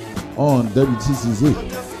here on WTCZ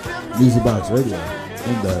Music Box Radio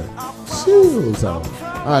in the chill zone.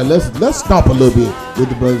 All right, let's stomp a little bit with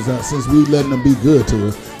the brothers out since we letting them be good to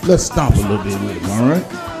us. Let's stomp a little bit with them. All right.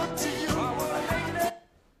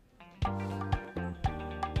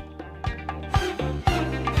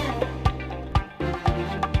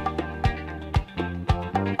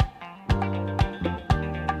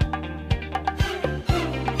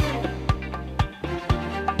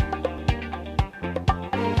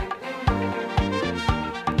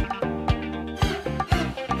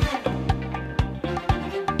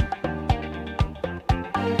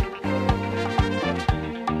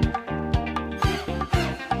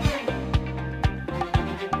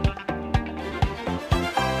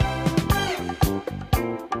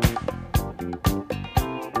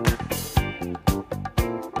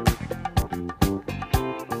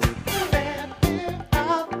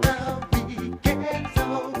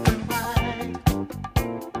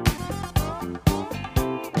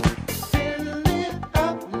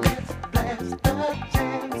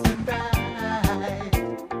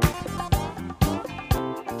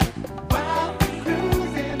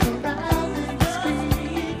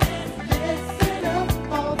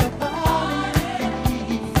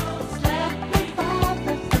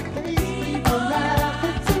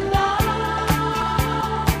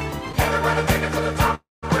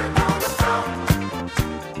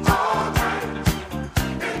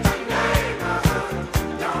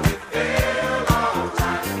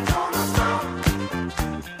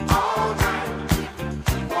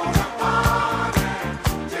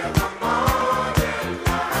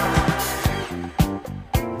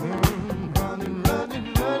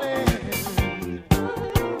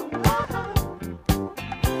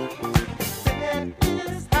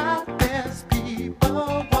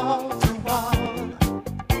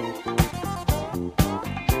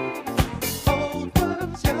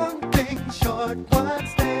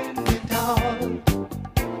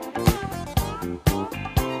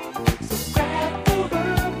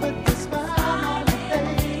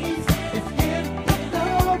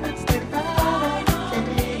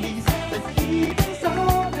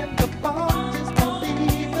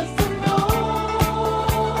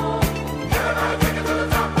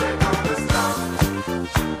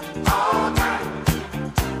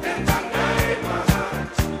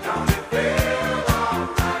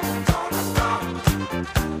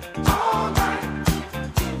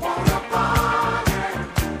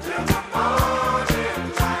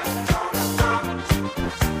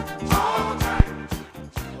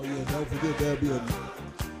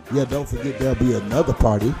 Don't forget there'll be another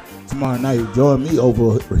party tomorrow night. Join me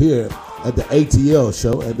over here at the ATL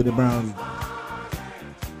show. Anthony Brown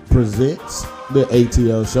presents the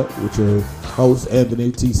ATL show with your host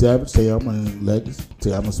Anthony T. Savage, Tayama and Legacy,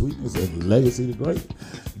 Tayama Sweetness and Legacy the Great.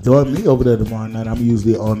 Join me over there tomorrow night. I'm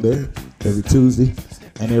usually on there every Tuesday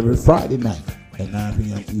and every Friday night at 9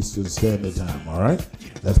 p.m. Eastern Standard Time. All right,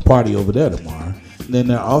 let's party over there tomorrow. And then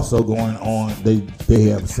they're also going on. They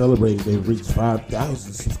have celebrated. They've reached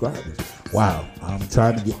 5,000 subscribers. Wow! I'm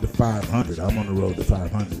trying to get to 500. I'm on the road to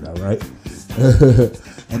 500. All right.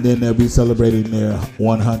 And then they'll be celebrating their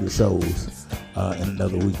 100 shows in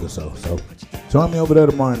another week or so. So join me over there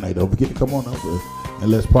tomorrow night. Don't forget to come on over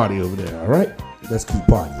and let's party over there. All right. Let's keep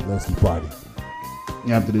partying. Let's keep partying.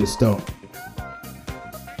 After this stone,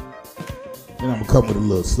 then I'm gonna come with a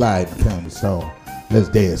little slide and family song. Let's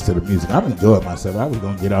dance to the music. I'm enjoying myself. I was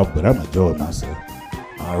going to get off, but I'm enjoying myself.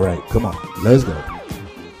 All right, come on. Let's go.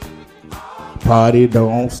 Party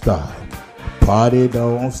don't stop. Party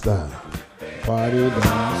don't stop. Party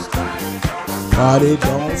don't stop. Party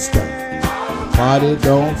don't stop. Party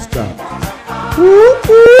don't stop. Whoop,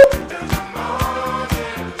 whoop.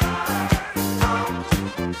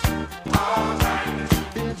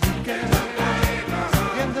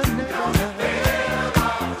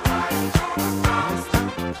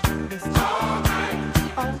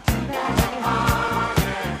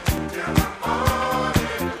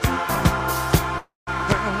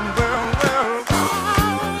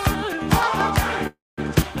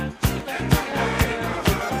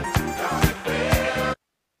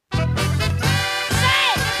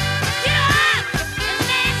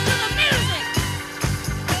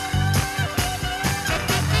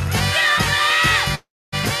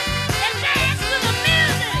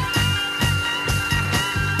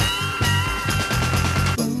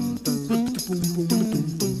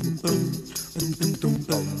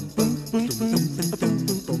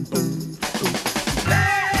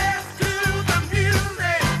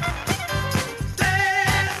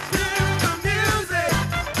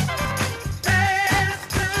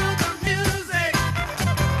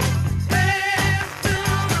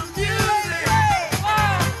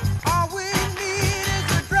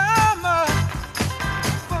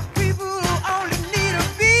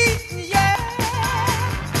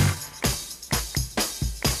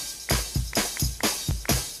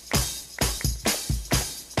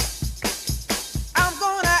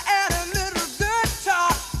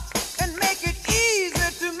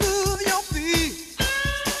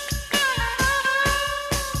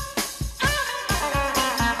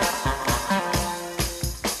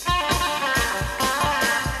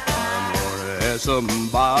 Some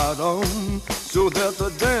bottom so that the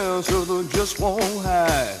dancer just won't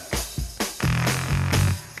hide.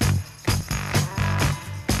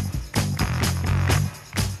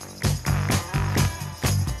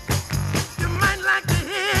 You might like to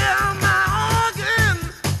hear my organ.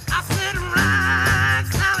 I sit right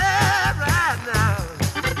solid right now.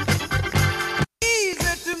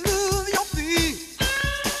 Easy to move your feet.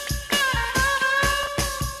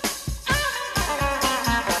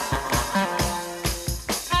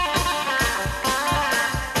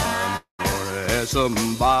 Some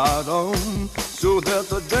bottom so that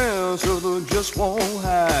the dancer just won't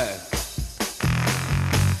hide.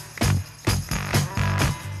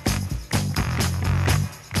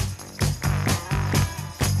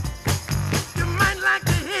 You might like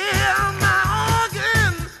to hear my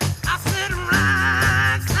organ. I sit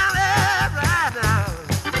right solid right now.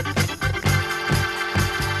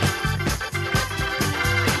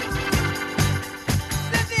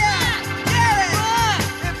 Cynthia, Jerry,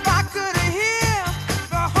 if I could hear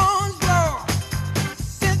the horns blow,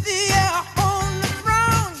 Cynthia on the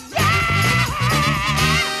throne,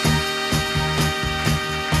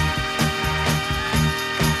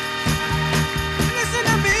 listen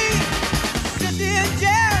to me. Cynthia and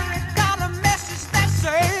Jerry got a message that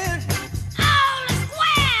says, all the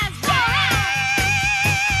squares go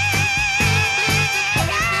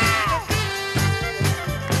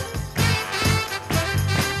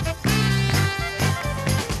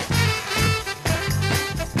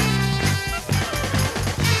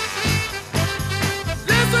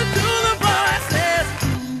listen to the voices.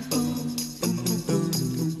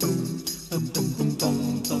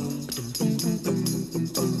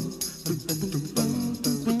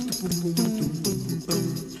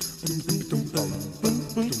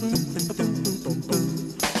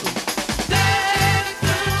 Dance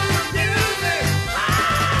to the music.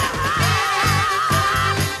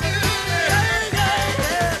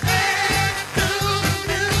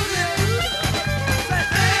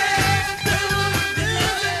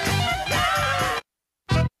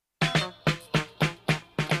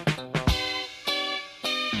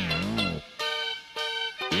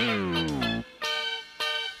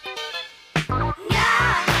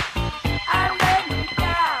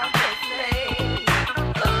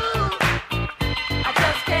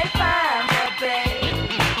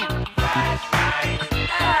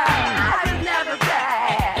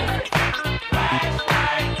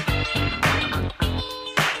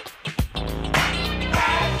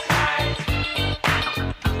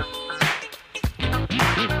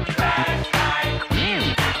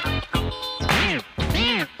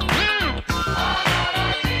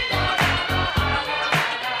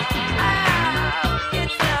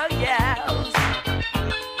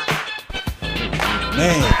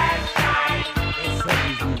 Man,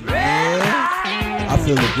 I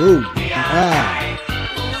feel the groove.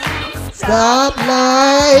 Stop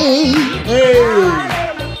light. Hey.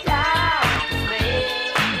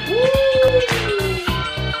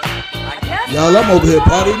 Y'all, I'm over here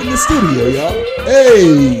partying in the studio, y'all.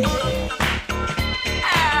 Hey.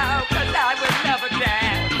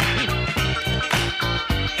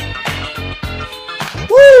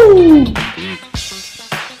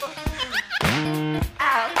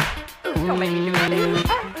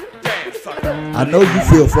 I know you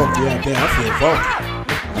feel funky out there. I feel funky.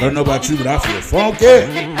 I don't know about you, but I feel funky.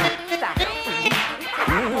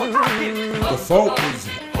 The funk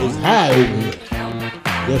is high over here.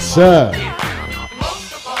 Yes, sir.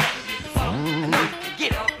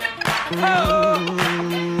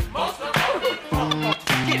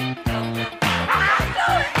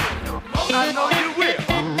 I know you will.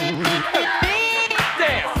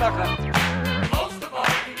 Damn, sucker.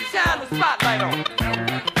 Shine the spotlight on.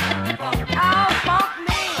 Oh, funk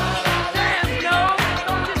me. Damn, no.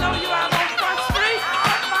 Don't you know you out on Front Street? Oh,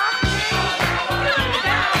 funk me.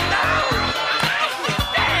 Down low.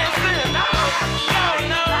 Dancing.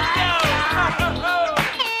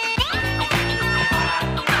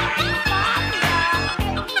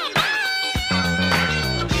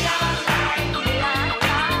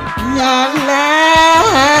 Young lady.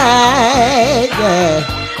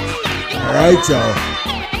 All right, y'all.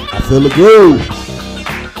 I feel the groove.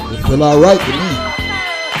 It feel all right to me.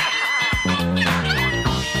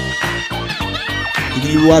 You can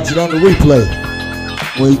even watch it on the replay.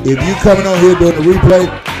 Well, if you coming on here doing the replay,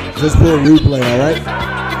 just put a replay, all right?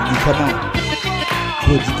 When you come on,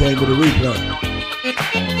 put you came to the replay.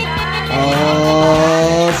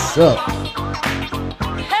 Oh, shucks.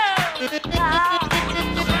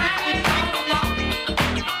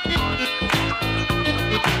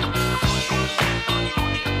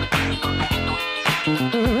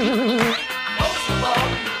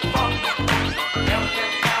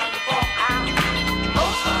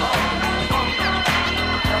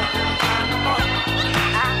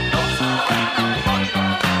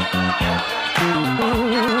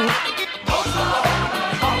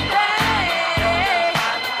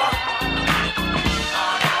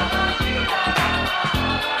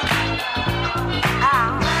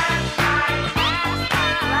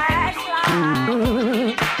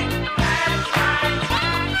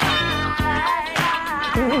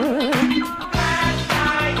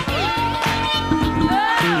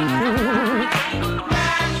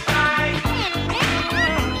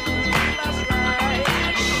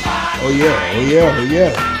 Oh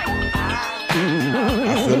yeah.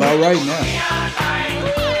 I feel all right now.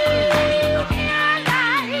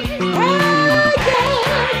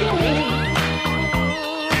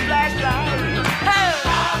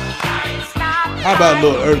 How about a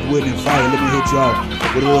little Earth, Wind, and Fire? Let me hit y'all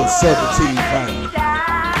with a little 17 fire.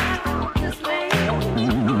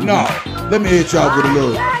 No, let me hit y'all with a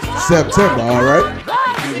little September, all right?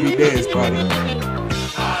 Give me dance party.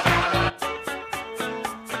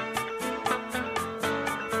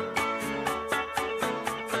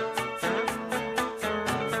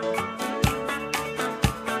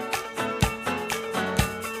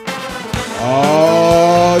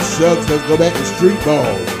 Shucks, let's go back to street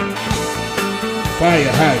ball.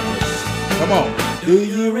 Fire hydrants. Come on. Do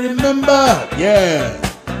you remember? Yeah.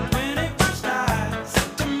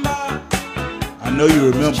 I know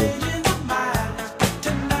you remember.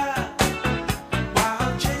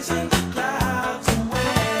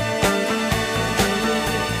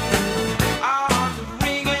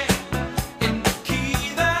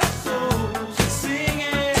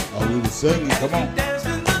 Oh, we were singing. Come on.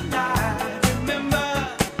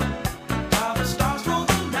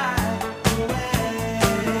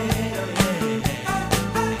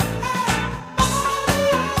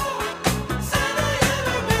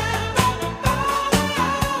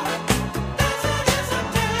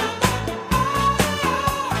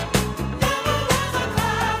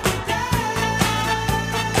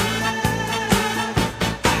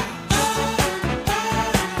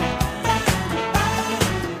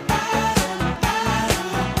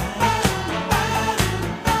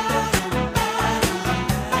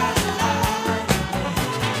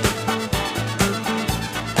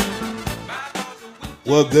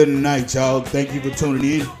 Well, good night, y'all. Thank you for tuning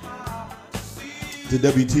in to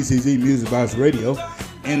WTCZ Music Box Radio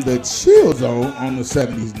in the chill zone on the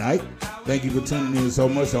 70s night. Thank you for tuning in so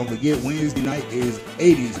much. Don't forget, Wednesday night is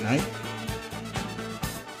 80s night.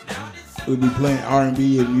 We'll be playing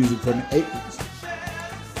R&B and music from the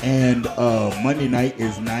 80s. And Monday night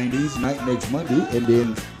is 90s night next Monday. And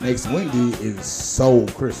then next Wednesday is Soul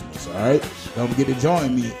Christmas, all right? Don't forget to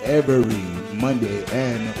join me every Monday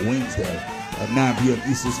and Wednesday at 9 p.m.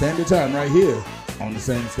 Eastern Standard Time right here on the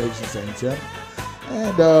same station, same channel.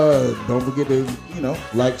 And don't forget to,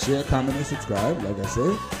 like, share, comment, and subscribe, like I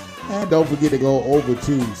said. And don't forget to go over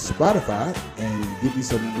to Spotify and give me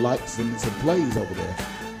some likes and some plays over there.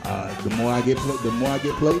 The more I get played, the more I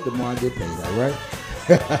get paid, all right?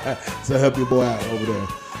 So help your boy out over there.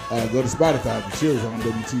 Go to Spotify for Chills on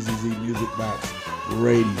WTZZ Music Box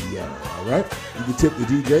Radio. All right? You can tip the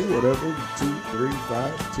DJ, whatever, 2, 3,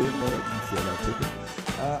 5, 10, whatever you feel like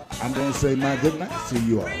tipping. I'm going to say my good night to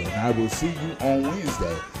you all, and I will see you on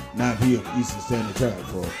Wednesday, 9 p.m. Eastern Standard Time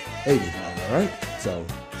for 80s night, all right? So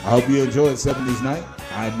I hope you enjoyed 70s night.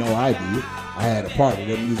 I know I did. I had a party.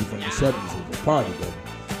 That music from the 70s was a party, baby.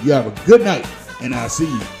 You have a good night, and I'll see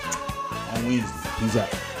you on Wednesday. Peace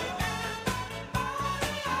out.